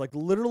 5 years, like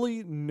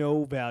literally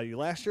no value.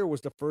 Last year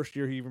was the first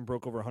year he even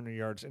broke over 100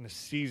 yards in a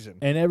season,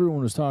 and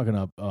everyone was talking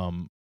up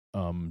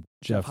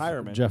Jeff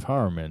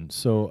Harriman.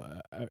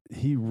 So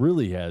he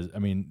really has. I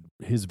mean,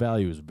 his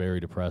value is very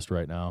depressed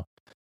right now.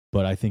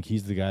 But I think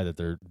he's the guy that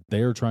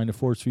they're trying to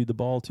force feed the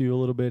ball to a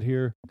little bit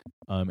here,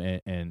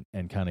 and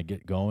kind of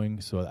get going.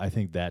 So I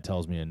think that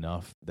tells me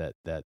enough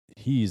that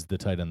he's the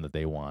tight end that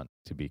they want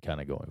to be kind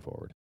of going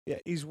forward. Yeah,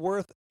 he's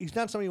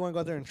not somebody you want to go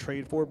out there and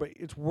trade for, but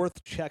it's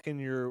worth checking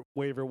your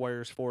waiver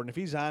wires for. And if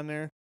he's on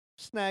there,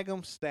 snag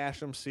him, stash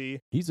him,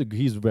 see. He's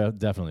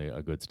definitely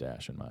a good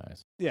stash in my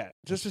eyes. Yeah,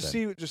 just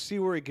see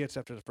where he gets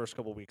after the first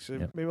couple of weeks.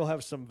 Yep. Maybe we'll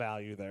have some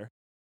value there.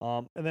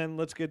 And then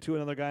let's get to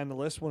another guy on the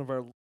list.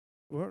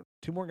 We're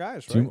 2 more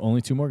guys, right?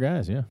 Only 2 more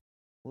guys, yeah.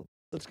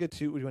 Let's get to.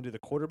 Do you want to do the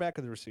quarterback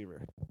or the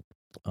receiver?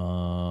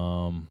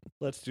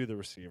 Let's do the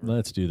receiver.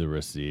 Let's do the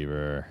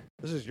receiver.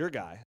 This is your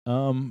guy.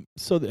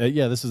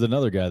 This is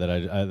another guy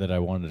that I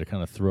wanted to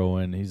kind of throw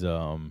in. He's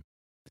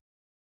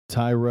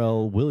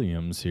Tyrell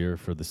Williams here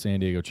for the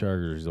San Diego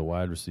Chargers. He's a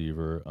wide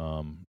receiver.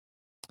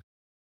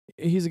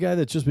 He's a guy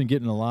that's just been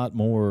getting a lot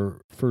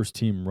more first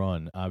team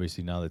run.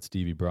 Obviously, now that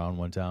Stevie Brown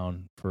went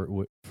down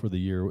for the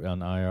year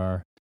on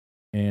IR,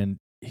 and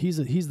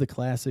he's the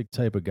classic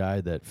type of guy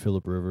that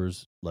Phillip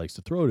Rivers likes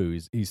to throw to.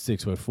 He's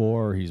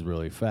 6'4". He's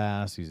really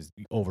fast. He's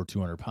over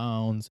 200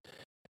 pounds.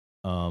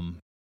 And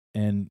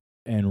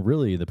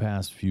really the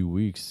past few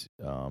weeks,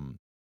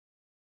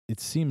 it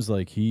seems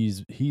like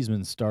he's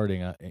been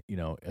starting,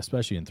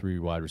 especially in 3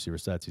 wide receiver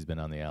sets. He's been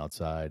on the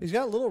outside. He's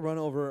got a little run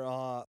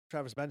over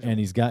Travis Benjamin. And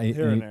he's got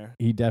here and there.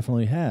 He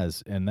definitely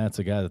has. And that's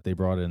a guy that they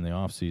brought in the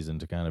offseason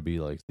to kind of be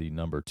like the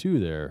number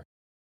 2 there.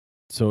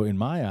 So in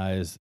my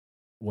eyes,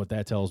 what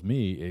that tells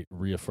me, it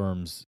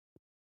reaffirms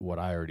what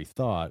I already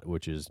thought,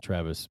 which is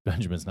Travis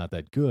Benjamin's not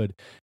that good,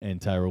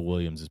 and Tyrell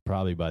Williams is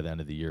probably by the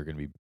end of the year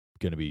going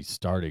to be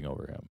starting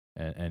over him,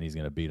 and he's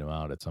going to beat him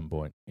out at some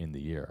point in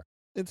the year.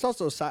 It's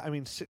also,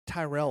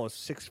 Tyrell is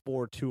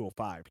 6'4",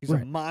 205. He's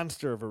a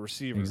monster of a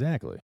receiver.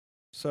 Exactly.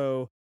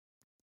 So,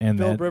 and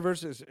Phillip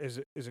Rivers is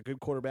a good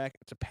quarterback.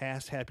 It's a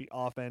pass-happy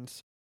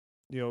offense.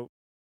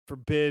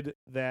 Forbid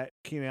that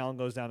Keenan Allen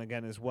goes down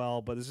again as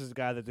well, but this is a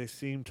guy that they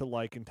seem to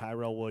like in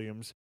Tyrell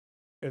Williams.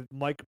 If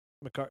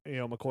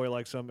McCoy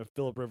likes him, if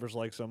Phillip Rivers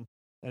likes him,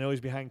 I know he's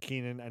behind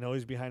Keenan. I know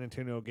he's behind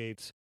Antonio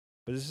Gates,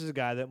 but this is a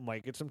guy that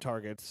might get some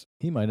targets.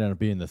 He might end up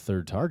being the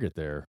 3rd target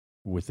there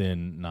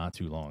within not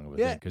too long.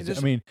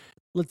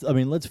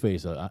 Let's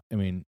face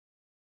it.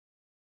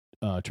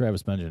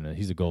 Travis Benjamin,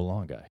 he's a go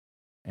long guy,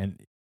 and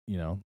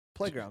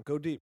playground, go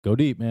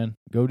deep, man,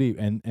 go deep.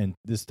 And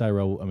this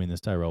Tyrell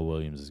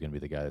Williams is going to be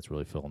the guy that's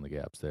really filling the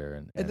gaps there.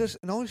 And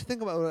always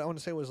think about what I want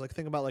to say was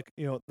think about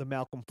the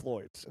Malcolm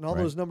Floyds and all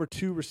those number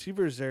 2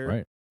 receivers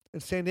there in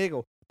San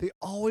Diego. They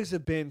always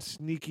have been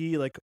sneaky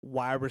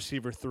wide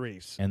receiver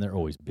 3s, and they're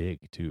always big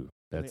too.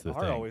 That's the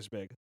thing. They are always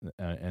big,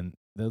 and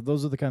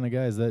those are the kind of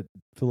guys that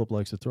Phillip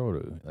likes to throw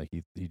to. Like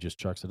he just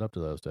chucks it up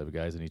to those type of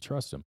guys, and he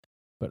trusts them.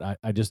 But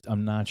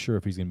I'm not sure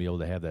if he's going to be able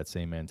to have that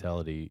same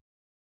mentality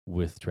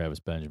with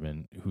Travis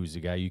Benjamin, who's a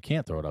guy you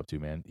can't throw it up to,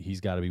 man.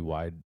 He's got to be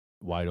wide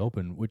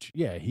open, which,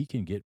 he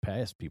can get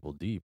past people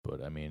deep.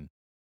 But,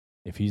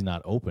 if he's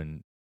not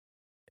open,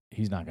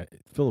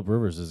 Phillip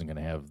Rivers isn't going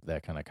to have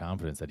that kind of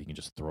confidence that he can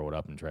just throw it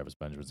up and Travis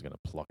Benjamin's going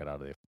to pluck it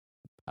out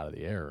of the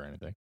air or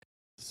anything.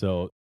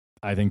 So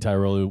I think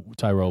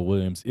Tyrell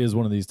Williams is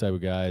one of these type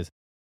of guys,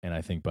 and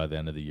I think by the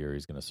end of the year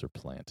he's going to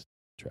supplant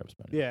Travis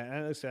Benjamin. Yeah,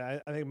 and like I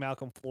said, I think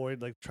Malcolm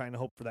Floyd, like trying to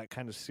hope for that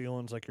kind of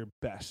ceiling is like your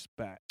best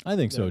bet. I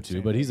think so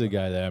too, but he's a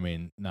guy that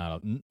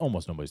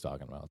almost nobody's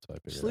talking about. So I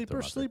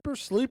figured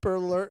sleeper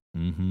alert.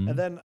 Mm-hmm. And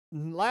then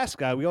last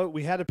guy,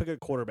 we had to pick a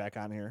quarterback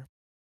on here,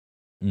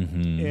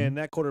 and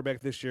that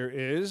quarterback this year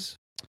is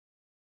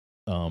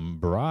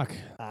Brock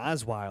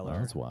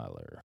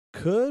Osweiler.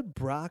 Could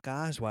Brock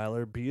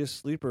Osweiler be a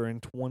sleeper in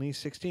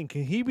 2016?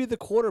 Can he be the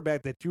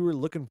quarterback that you were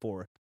looking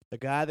for? The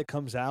guy that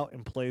comes out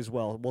and plays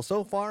well. Well,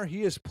 so far,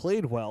 he has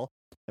played well.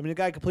 I mean, the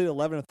guy completed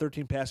 11 of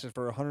 13 passes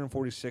for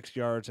 146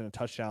 yards and a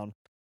touchdown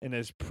in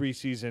his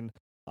preseason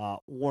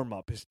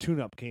warm-up, his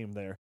tune-up game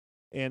there.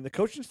 And the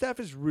coaching staff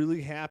is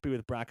really happy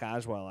with Brock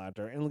Osweiler out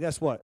there. And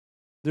guess what?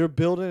 They're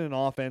building an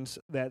offense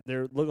that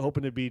they're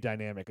hoping to be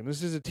dynamic. And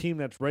this is a team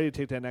that's ready to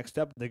take that next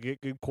step. They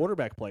get good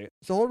quarterback play.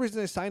 It's the whole reason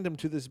they signed him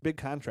to this big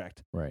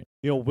contract. Right.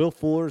 Will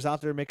Fuller's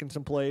out there making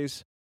some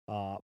plays.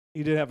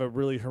 He did have a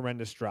really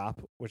horrendous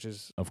drop, which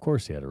is... Of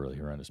course he had a really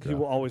horrendous drop. He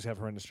will always have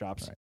horrendous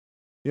drops.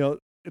 Right.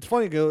 It's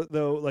funny,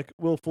 though, like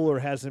Will Fuller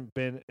hasn't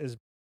been as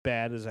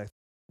bad as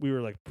we were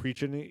like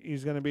preaching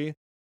he's going to be.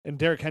 And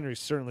Derrick Henry's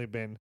certainly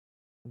been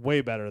way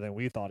better than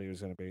we thought he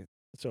was going to be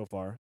so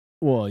far.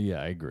 Well,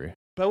 yeah, I agree.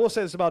 But I will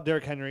say this about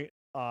Derrick Henry.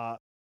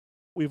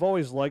 We've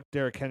always liked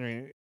Derrick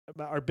Henry.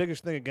 Our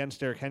biggest thing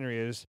against Derrick Henry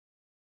is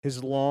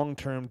his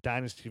long-term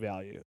dynasty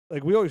value.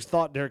 Like, we always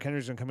thought Derrick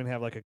Henry's going to come in and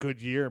have, like, a good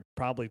year,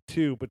 probably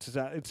two, but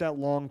it's that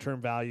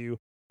long-term value,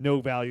 no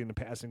value in the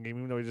passing game,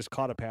 even though he just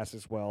caught a pass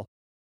as well.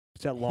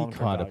 It's that long-term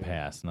value. He caught a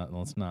pass.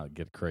 Let's not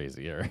get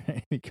crazy, all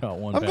right? He caught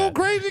one pass. I'm going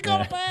crazy, he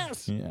caught a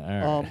pass!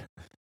 Yeah, all right.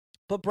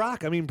 But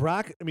Brock,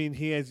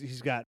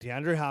 he's got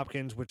DeAndre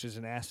Hopkins, which is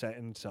an asset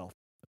in itself.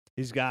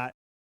 He's got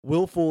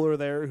Will Fuller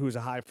there, who's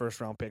a high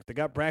first-round pick. They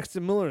got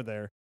Braxton Miller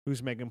there,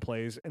 who's making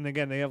plays. And,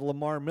 again, they have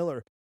Lamar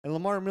Miller. And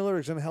Lamar Miller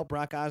is going to help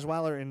Brock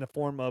Osweiler in the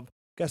form of,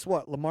 guess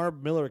what? Lamar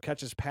Miller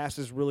catches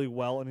passes really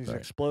well, and he's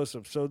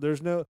explosive. So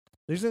he's going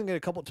to get a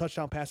couple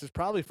touchdown passes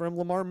probably from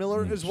Lamar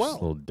Miller as well.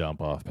 Little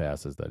dump-off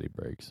passes that he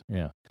breaks.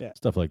 Yeah,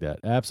 stuff like that.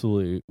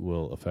 Absolutely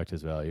will affect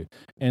his value.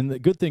 And the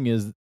good thing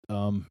is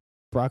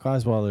Brock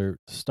Osweiler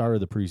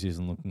started the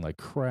preseason looking like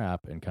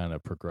crap and kind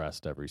of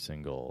progressed every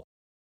single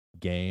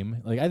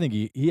game. Like, I think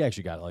he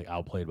actually got like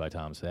outplayed by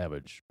Tom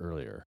Savage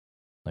earlier.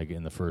 Like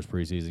in the first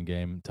preseason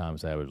game, Tom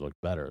Savage looked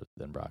better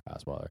than Brock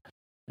Osweiler.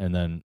 And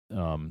then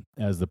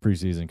as the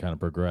preseason kind of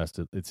progressed,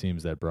 it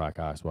seems that Brock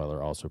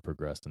Osweiler also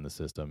progressed in the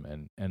system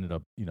and ended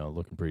up,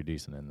 looking pretty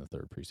decent in the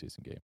third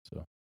preseason game.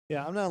 So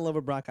yeah, I'm not in love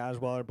with Brock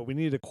Osweiler, but we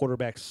need a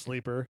quarterback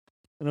sleeper.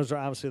 And those are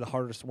obviously the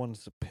hardest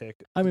ones to pick.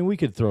 I mean, we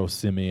could throw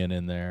Simeon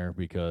in there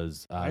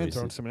because I ain't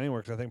throwing Simeon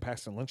anywhere because I think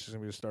Paxton Lynch is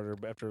going to be the starter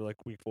after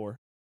like week 4.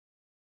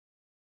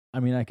 I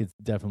mean, I could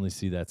definitely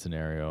see that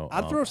scenario.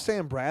 I'd throw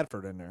Sam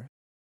Bradford in there.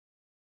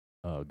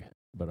 Ugh,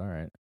 but all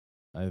right.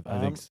 I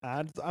think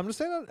I'm just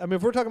saying. I mean,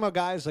 if we're talking about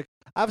guys like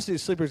obviously a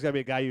sleeper's got to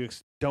be a guy you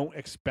don't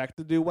expect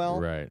to do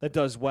well, right? That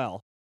does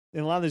well.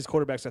 And a lot of these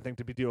quarterbacks, I think,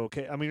 to do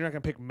okay. I mean, you're not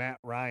going to pick Matt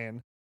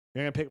Ryan.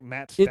 You're going to pick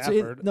Matt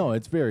Stafford.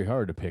 It's very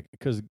hard to pick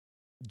because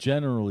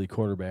generally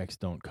quarterbacks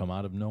don't come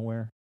out of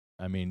nowhere.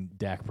 I mean,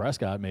 Dak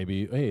Prescott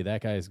maybe. Hey,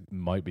 that guy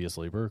might be a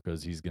sleeper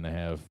because he's going to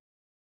have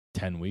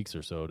 10 weeks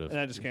or so to. And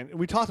I just can't.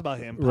 We talked about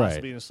him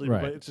possibly being a sleeper,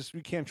 but it's just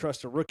we can't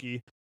trust a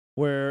rookie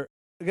where.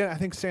 Again, I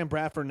think Sam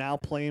Bradford now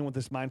playing with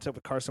this mindset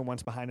with Carson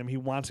Wentz behind him. He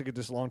wants to get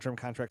this long-term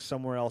contract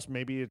somewhere else.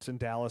 Maybe it's in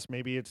Dallas.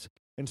 Maybe it's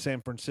in San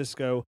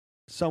Francisco.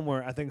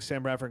 Somewhere, I think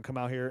Sam Bradford can come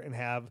out here and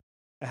have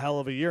a hell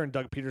of a year in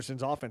Doug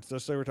Peterson's offense.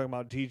 So we're talking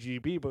about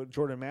DGB, but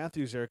Jordan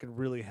Matthews there can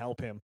really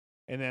help him.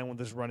 And then with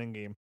this running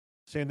game.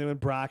 Same thing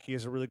with Brock. He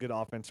has a really good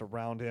offense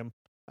around him.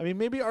 I mean,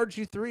 maybe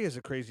RG3 has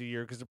a crazy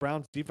year because the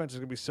Browns' defense is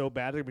going to be so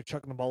bad. They're going to be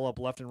chucking the ball up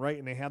left and right,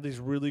 and they have these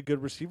really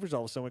good receivers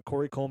all of a sudden with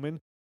Corey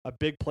Coleman, a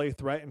big play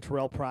threat, and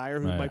Terrell Pryor,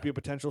 who might be a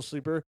potential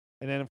sleeper.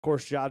 And then, of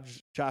course,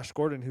 Josh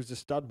Gordon, who's a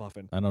stud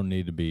muffin. I don't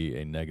need to be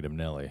a negative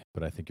Nelly,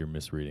 but I think you're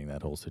misreading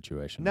that whole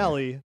situation.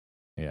 Nelly.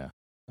 Yeah.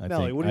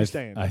 Nelly, what are you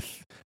saying?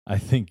 I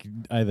think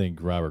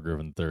Robert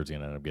Griffin III is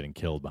going to end up getting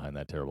killed behind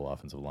that terrible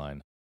offensive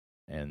line.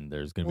 And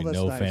there's going to be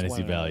no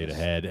fantasy value to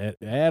head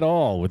at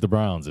all with the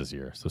Browns this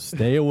year. So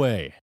stay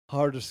away.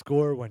 Hard to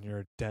score when you're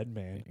a dead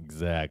man.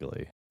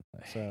 Exactly.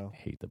 I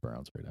hate the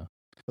Browns right now.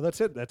 Well,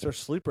 that's it. That's our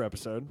sleeper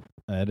episode.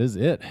 That is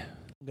it.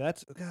 God,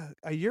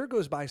 a year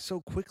goes by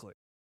so quickly.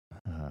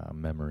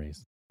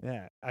 Memories.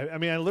 Yeah.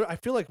 I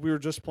feel like we were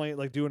just playing,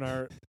 like doing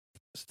our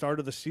start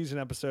of the season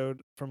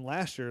episode from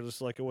last year,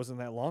 just like it wasn't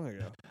that long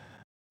ago.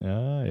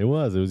 It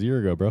was. It was a year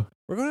ago, bro.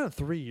 We're going on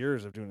 3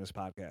 years of doing this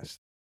podcast.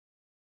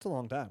 It's a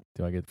long time.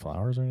 Do I get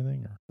flowers or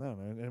anything? Or? I don't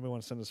know. Anybody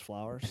want to send us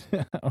flowers?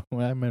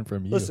 Well, I meant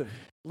from you.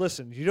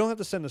 Listen, you don't have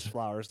to send us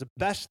flowers. The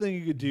best thing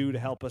you could do to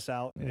help us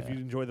out, and if you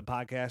enjoy the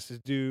podcast, is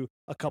do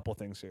a couple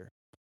thing here.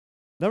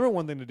 Number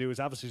one thing to do is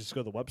obviously just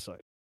go to the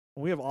website.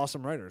 We have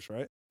awesome writers,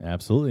 right?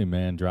 Absolutely,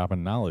 man.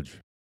 Dropping knowledge.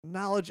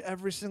 Knowledge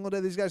every single day.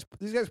 These guys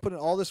put in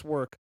all this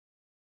work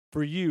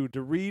for you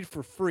to read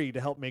for free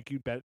to help make you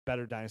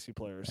better Dynasty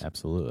players.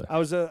 Absolutely. I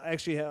was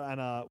actually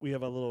on we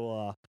have a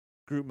little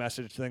group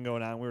message thing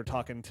going on. We were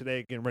talking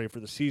today, getting ready for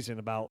the season,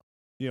 about,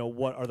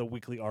 what are the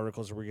weekly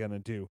articles we're going to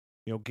do?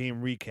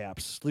 Game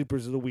recaps,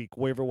 sleepers of the week,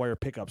 waiver wire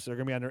pickups. They're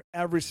going to be on there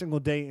every single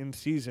day in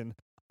season.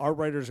 Our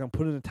writers are going to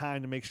put in the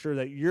time to make sure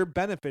that you're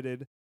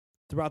benefited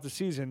throughout the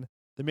season,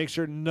 to make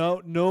sure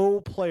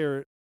no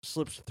player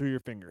slips through your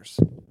fingers.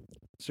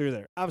 So you're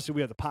there. Obviously,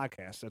 we have the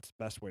podcast. That's the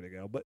best way to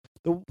go. But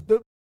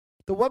the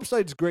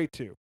website's great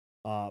too.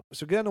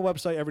 So get on the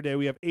website every day.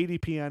 We have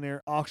ADP on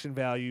there, auction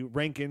value,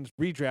 rankings,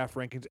 redraft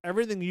rankings,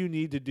 everything you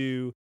need to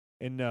do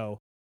and know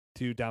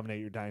to dominate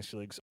your Dynasty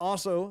leagues.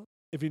 Also,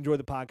 if you enjoy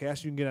the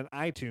podcast, you can get on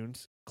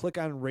iTunes, click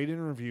on rate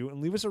and review,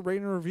 and leave us a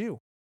rate and review.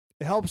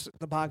 It helps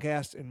the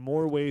podcast in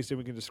more ways than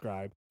we can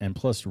describe. And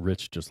plus,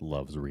 Rich just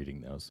loves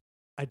reading those.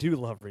 I do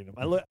love reading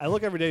them. I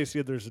look every day to see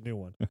if there's a new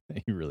one.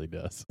 He really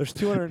does. There's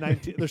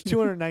 219. There's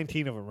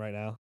 219 of them right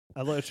now.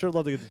 I'd sure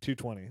love to get to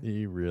 220.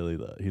 He really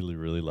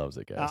loves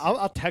it, guys.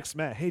 I'll text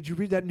Matt. Hey, did you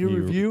read that new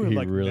review? And he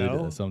like, really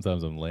no. does.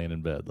 Sometimes I'm laying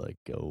in bed, like,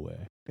 go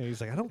away. And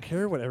he's like, I don't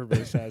care what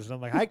everybody says. And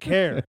I'm like, I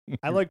care.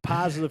 I like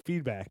positive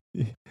feedback.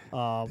 They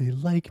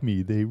like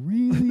me. They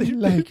really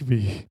like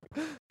me.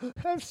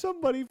 Have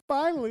somebody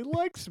finally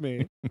likes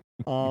me.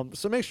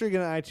 So make sure you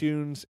get on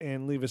iTunes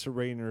and leave us a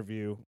rating and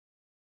review,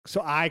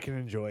 so I can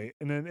enjoy it.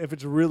 And then if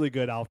it's really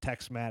good, I'll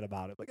text Matt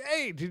about it. Like,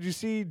 hey, did you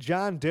see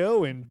John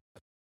Doe and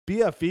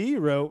BFE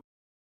wrote,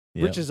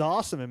 Rich is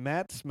awesome and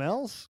Matt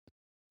smells?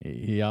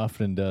 He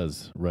often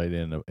does write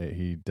in.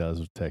 He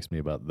does text me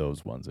about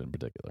those ones in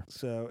particular.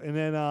 So, and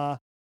then,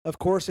 of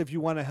course, if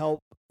you want to help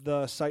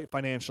the site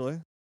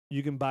financially,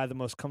 you can buy the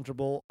most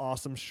comfortable,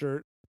 awesome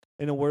shirt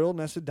in the world, and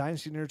that's a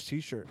Dynasty Nerds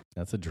t-shirt.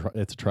 It's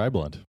a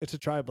tri-blend. It's a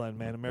tri-blend,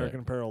 man.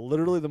 American Apparel.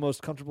 Literally the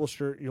most comfortable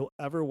shirt you'll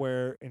ever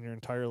wear in your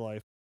entire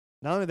life.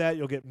 Not only that,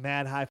 you'll get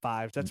mad high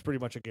fives. That's pretty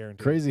much a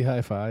guarantee. Crazy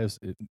high fives.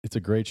 It's a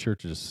great shirt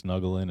to just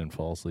snuggle in and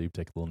fall asleep,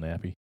 take a little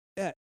nappy.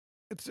 Yeah,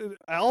 it's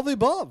all the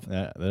above.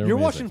 Yeah, you're amazing.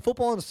 Watching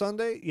football on a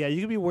Sunday. Yeah,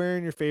 you could be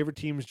wearing your favorite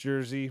team's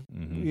jersey.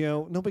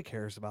 Mm-hmm. Nobody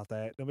cares about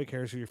that. Nobody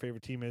cares who your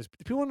favorite team is.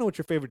 People want to know what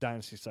your favorite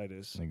Dynasty site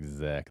is.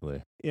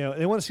 Exactly.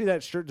 They want to see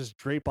that shirt just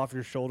drape off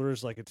your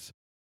shoulders like it's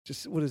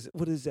just, what is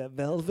that,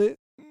 velvet?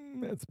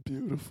 That's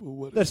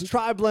beautiful. That's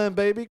tri-blend,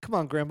 baby. Come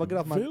on, Grandpa, get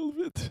off my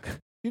velvet.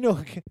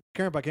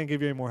 Grandpa, I can't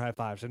give you any more high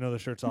fives. I know the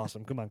shirt's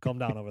awesome. Come on, calm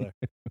down over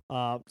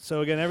there.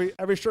 So again,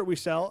 every shirt we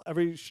sell,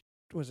 every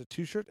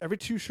 2 shirts? Every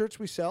 2 shirts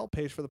we sell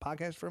pays for the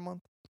podcast for a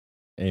month.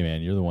 Hey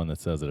man, you're the one that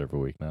says it every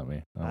week, not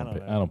me. I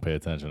don't pay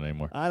attention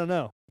anymore. I don't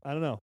know.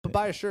 But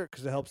buy a shirt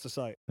because it helps the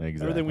site.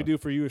 Exactly. Everything we do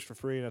for you is for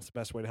free, and that's the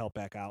best way to help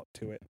back out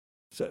to it.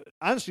 So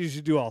honestly, you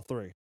should do all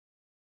 3.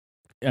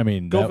 I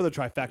mean, go for the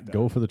trifecta.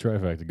 Go for the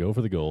trifecta. Go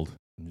for the gold.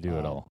 Do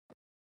it all.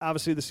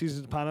 Obviously, the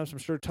season's upon us. I'm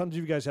sure tons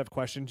of you guys have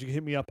questions. You can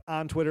hit me up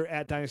on Twitter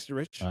at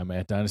DynastyRich. I'm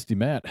at Dynasty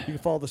Matt. You can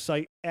follow the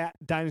site at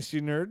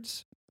Dynasty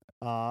Nerds.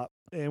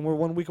 And we're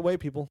 1 week away,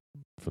 people.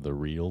 For the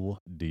real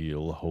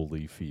deal,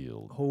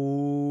 Holyfield.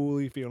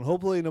 And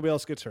hopefully nobody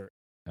else gets hurt.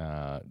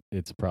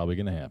 It's probably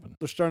going to happen.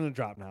 They're starting to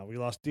drop now. We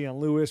lost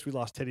Deion Lewis. We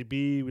lost Teddy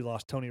B. We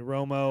lost Tony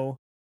Romo.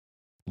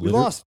 We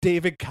lost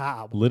David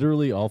Cobb.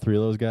 Literally all 3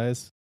 of those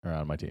guys are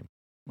on my team.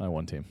 My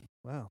one team.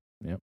 Wow.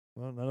 Yep.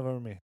 Well, none of them are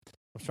me.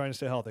 I'm trying to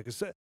stay healthy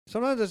because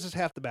sometimes that's just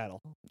half the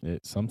battle.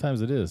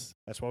 Sometimes it is.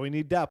 That's why we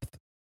need depth.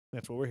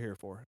 That's what we're here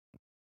for.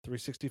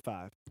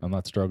 365. I'm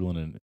not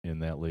struggling in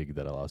that league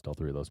that I lost all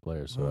 3 of those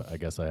players, so I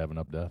guess I have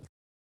enough depth.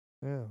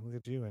 Yeah, look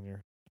at you and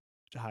your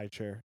high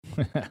chair.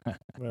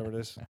 Whatever it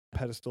is.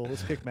 Pedestal.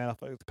 Let's kick Matt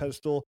off the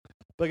pedestal.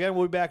 But again,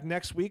 we'll be back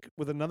next week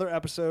with another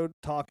episode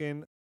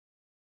talking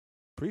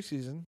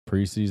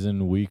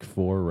preseason week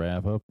 4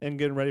 wrap up and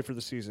getting ready for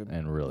the season.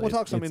 And really, we'll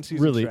talk some in-season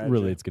strategy.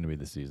 Really, it's going to be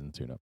the season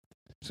tune-up.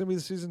 It's going to be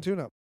the season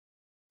tune-up.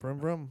 Vroom,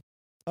 vroom.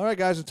 All right,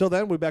 guys. Until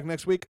then, we'll be back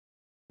next week.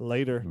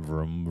 Later.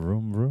 Vroom,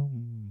 vroom,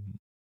 vroom.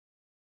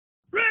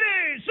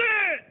 Ready,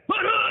 set,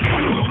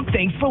 put.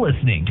 Thanks for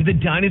listening to the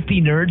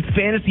Dynasty Nerds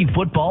Fantasy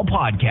Football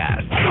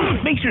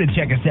Podcast. Make sure to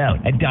check us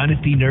out at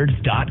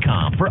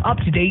dynastynerds.com for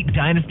up-to-date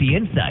Dynasty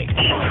insight.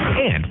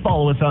 And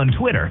follow us on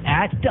Twitter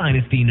at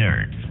Dynasty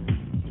Nerds.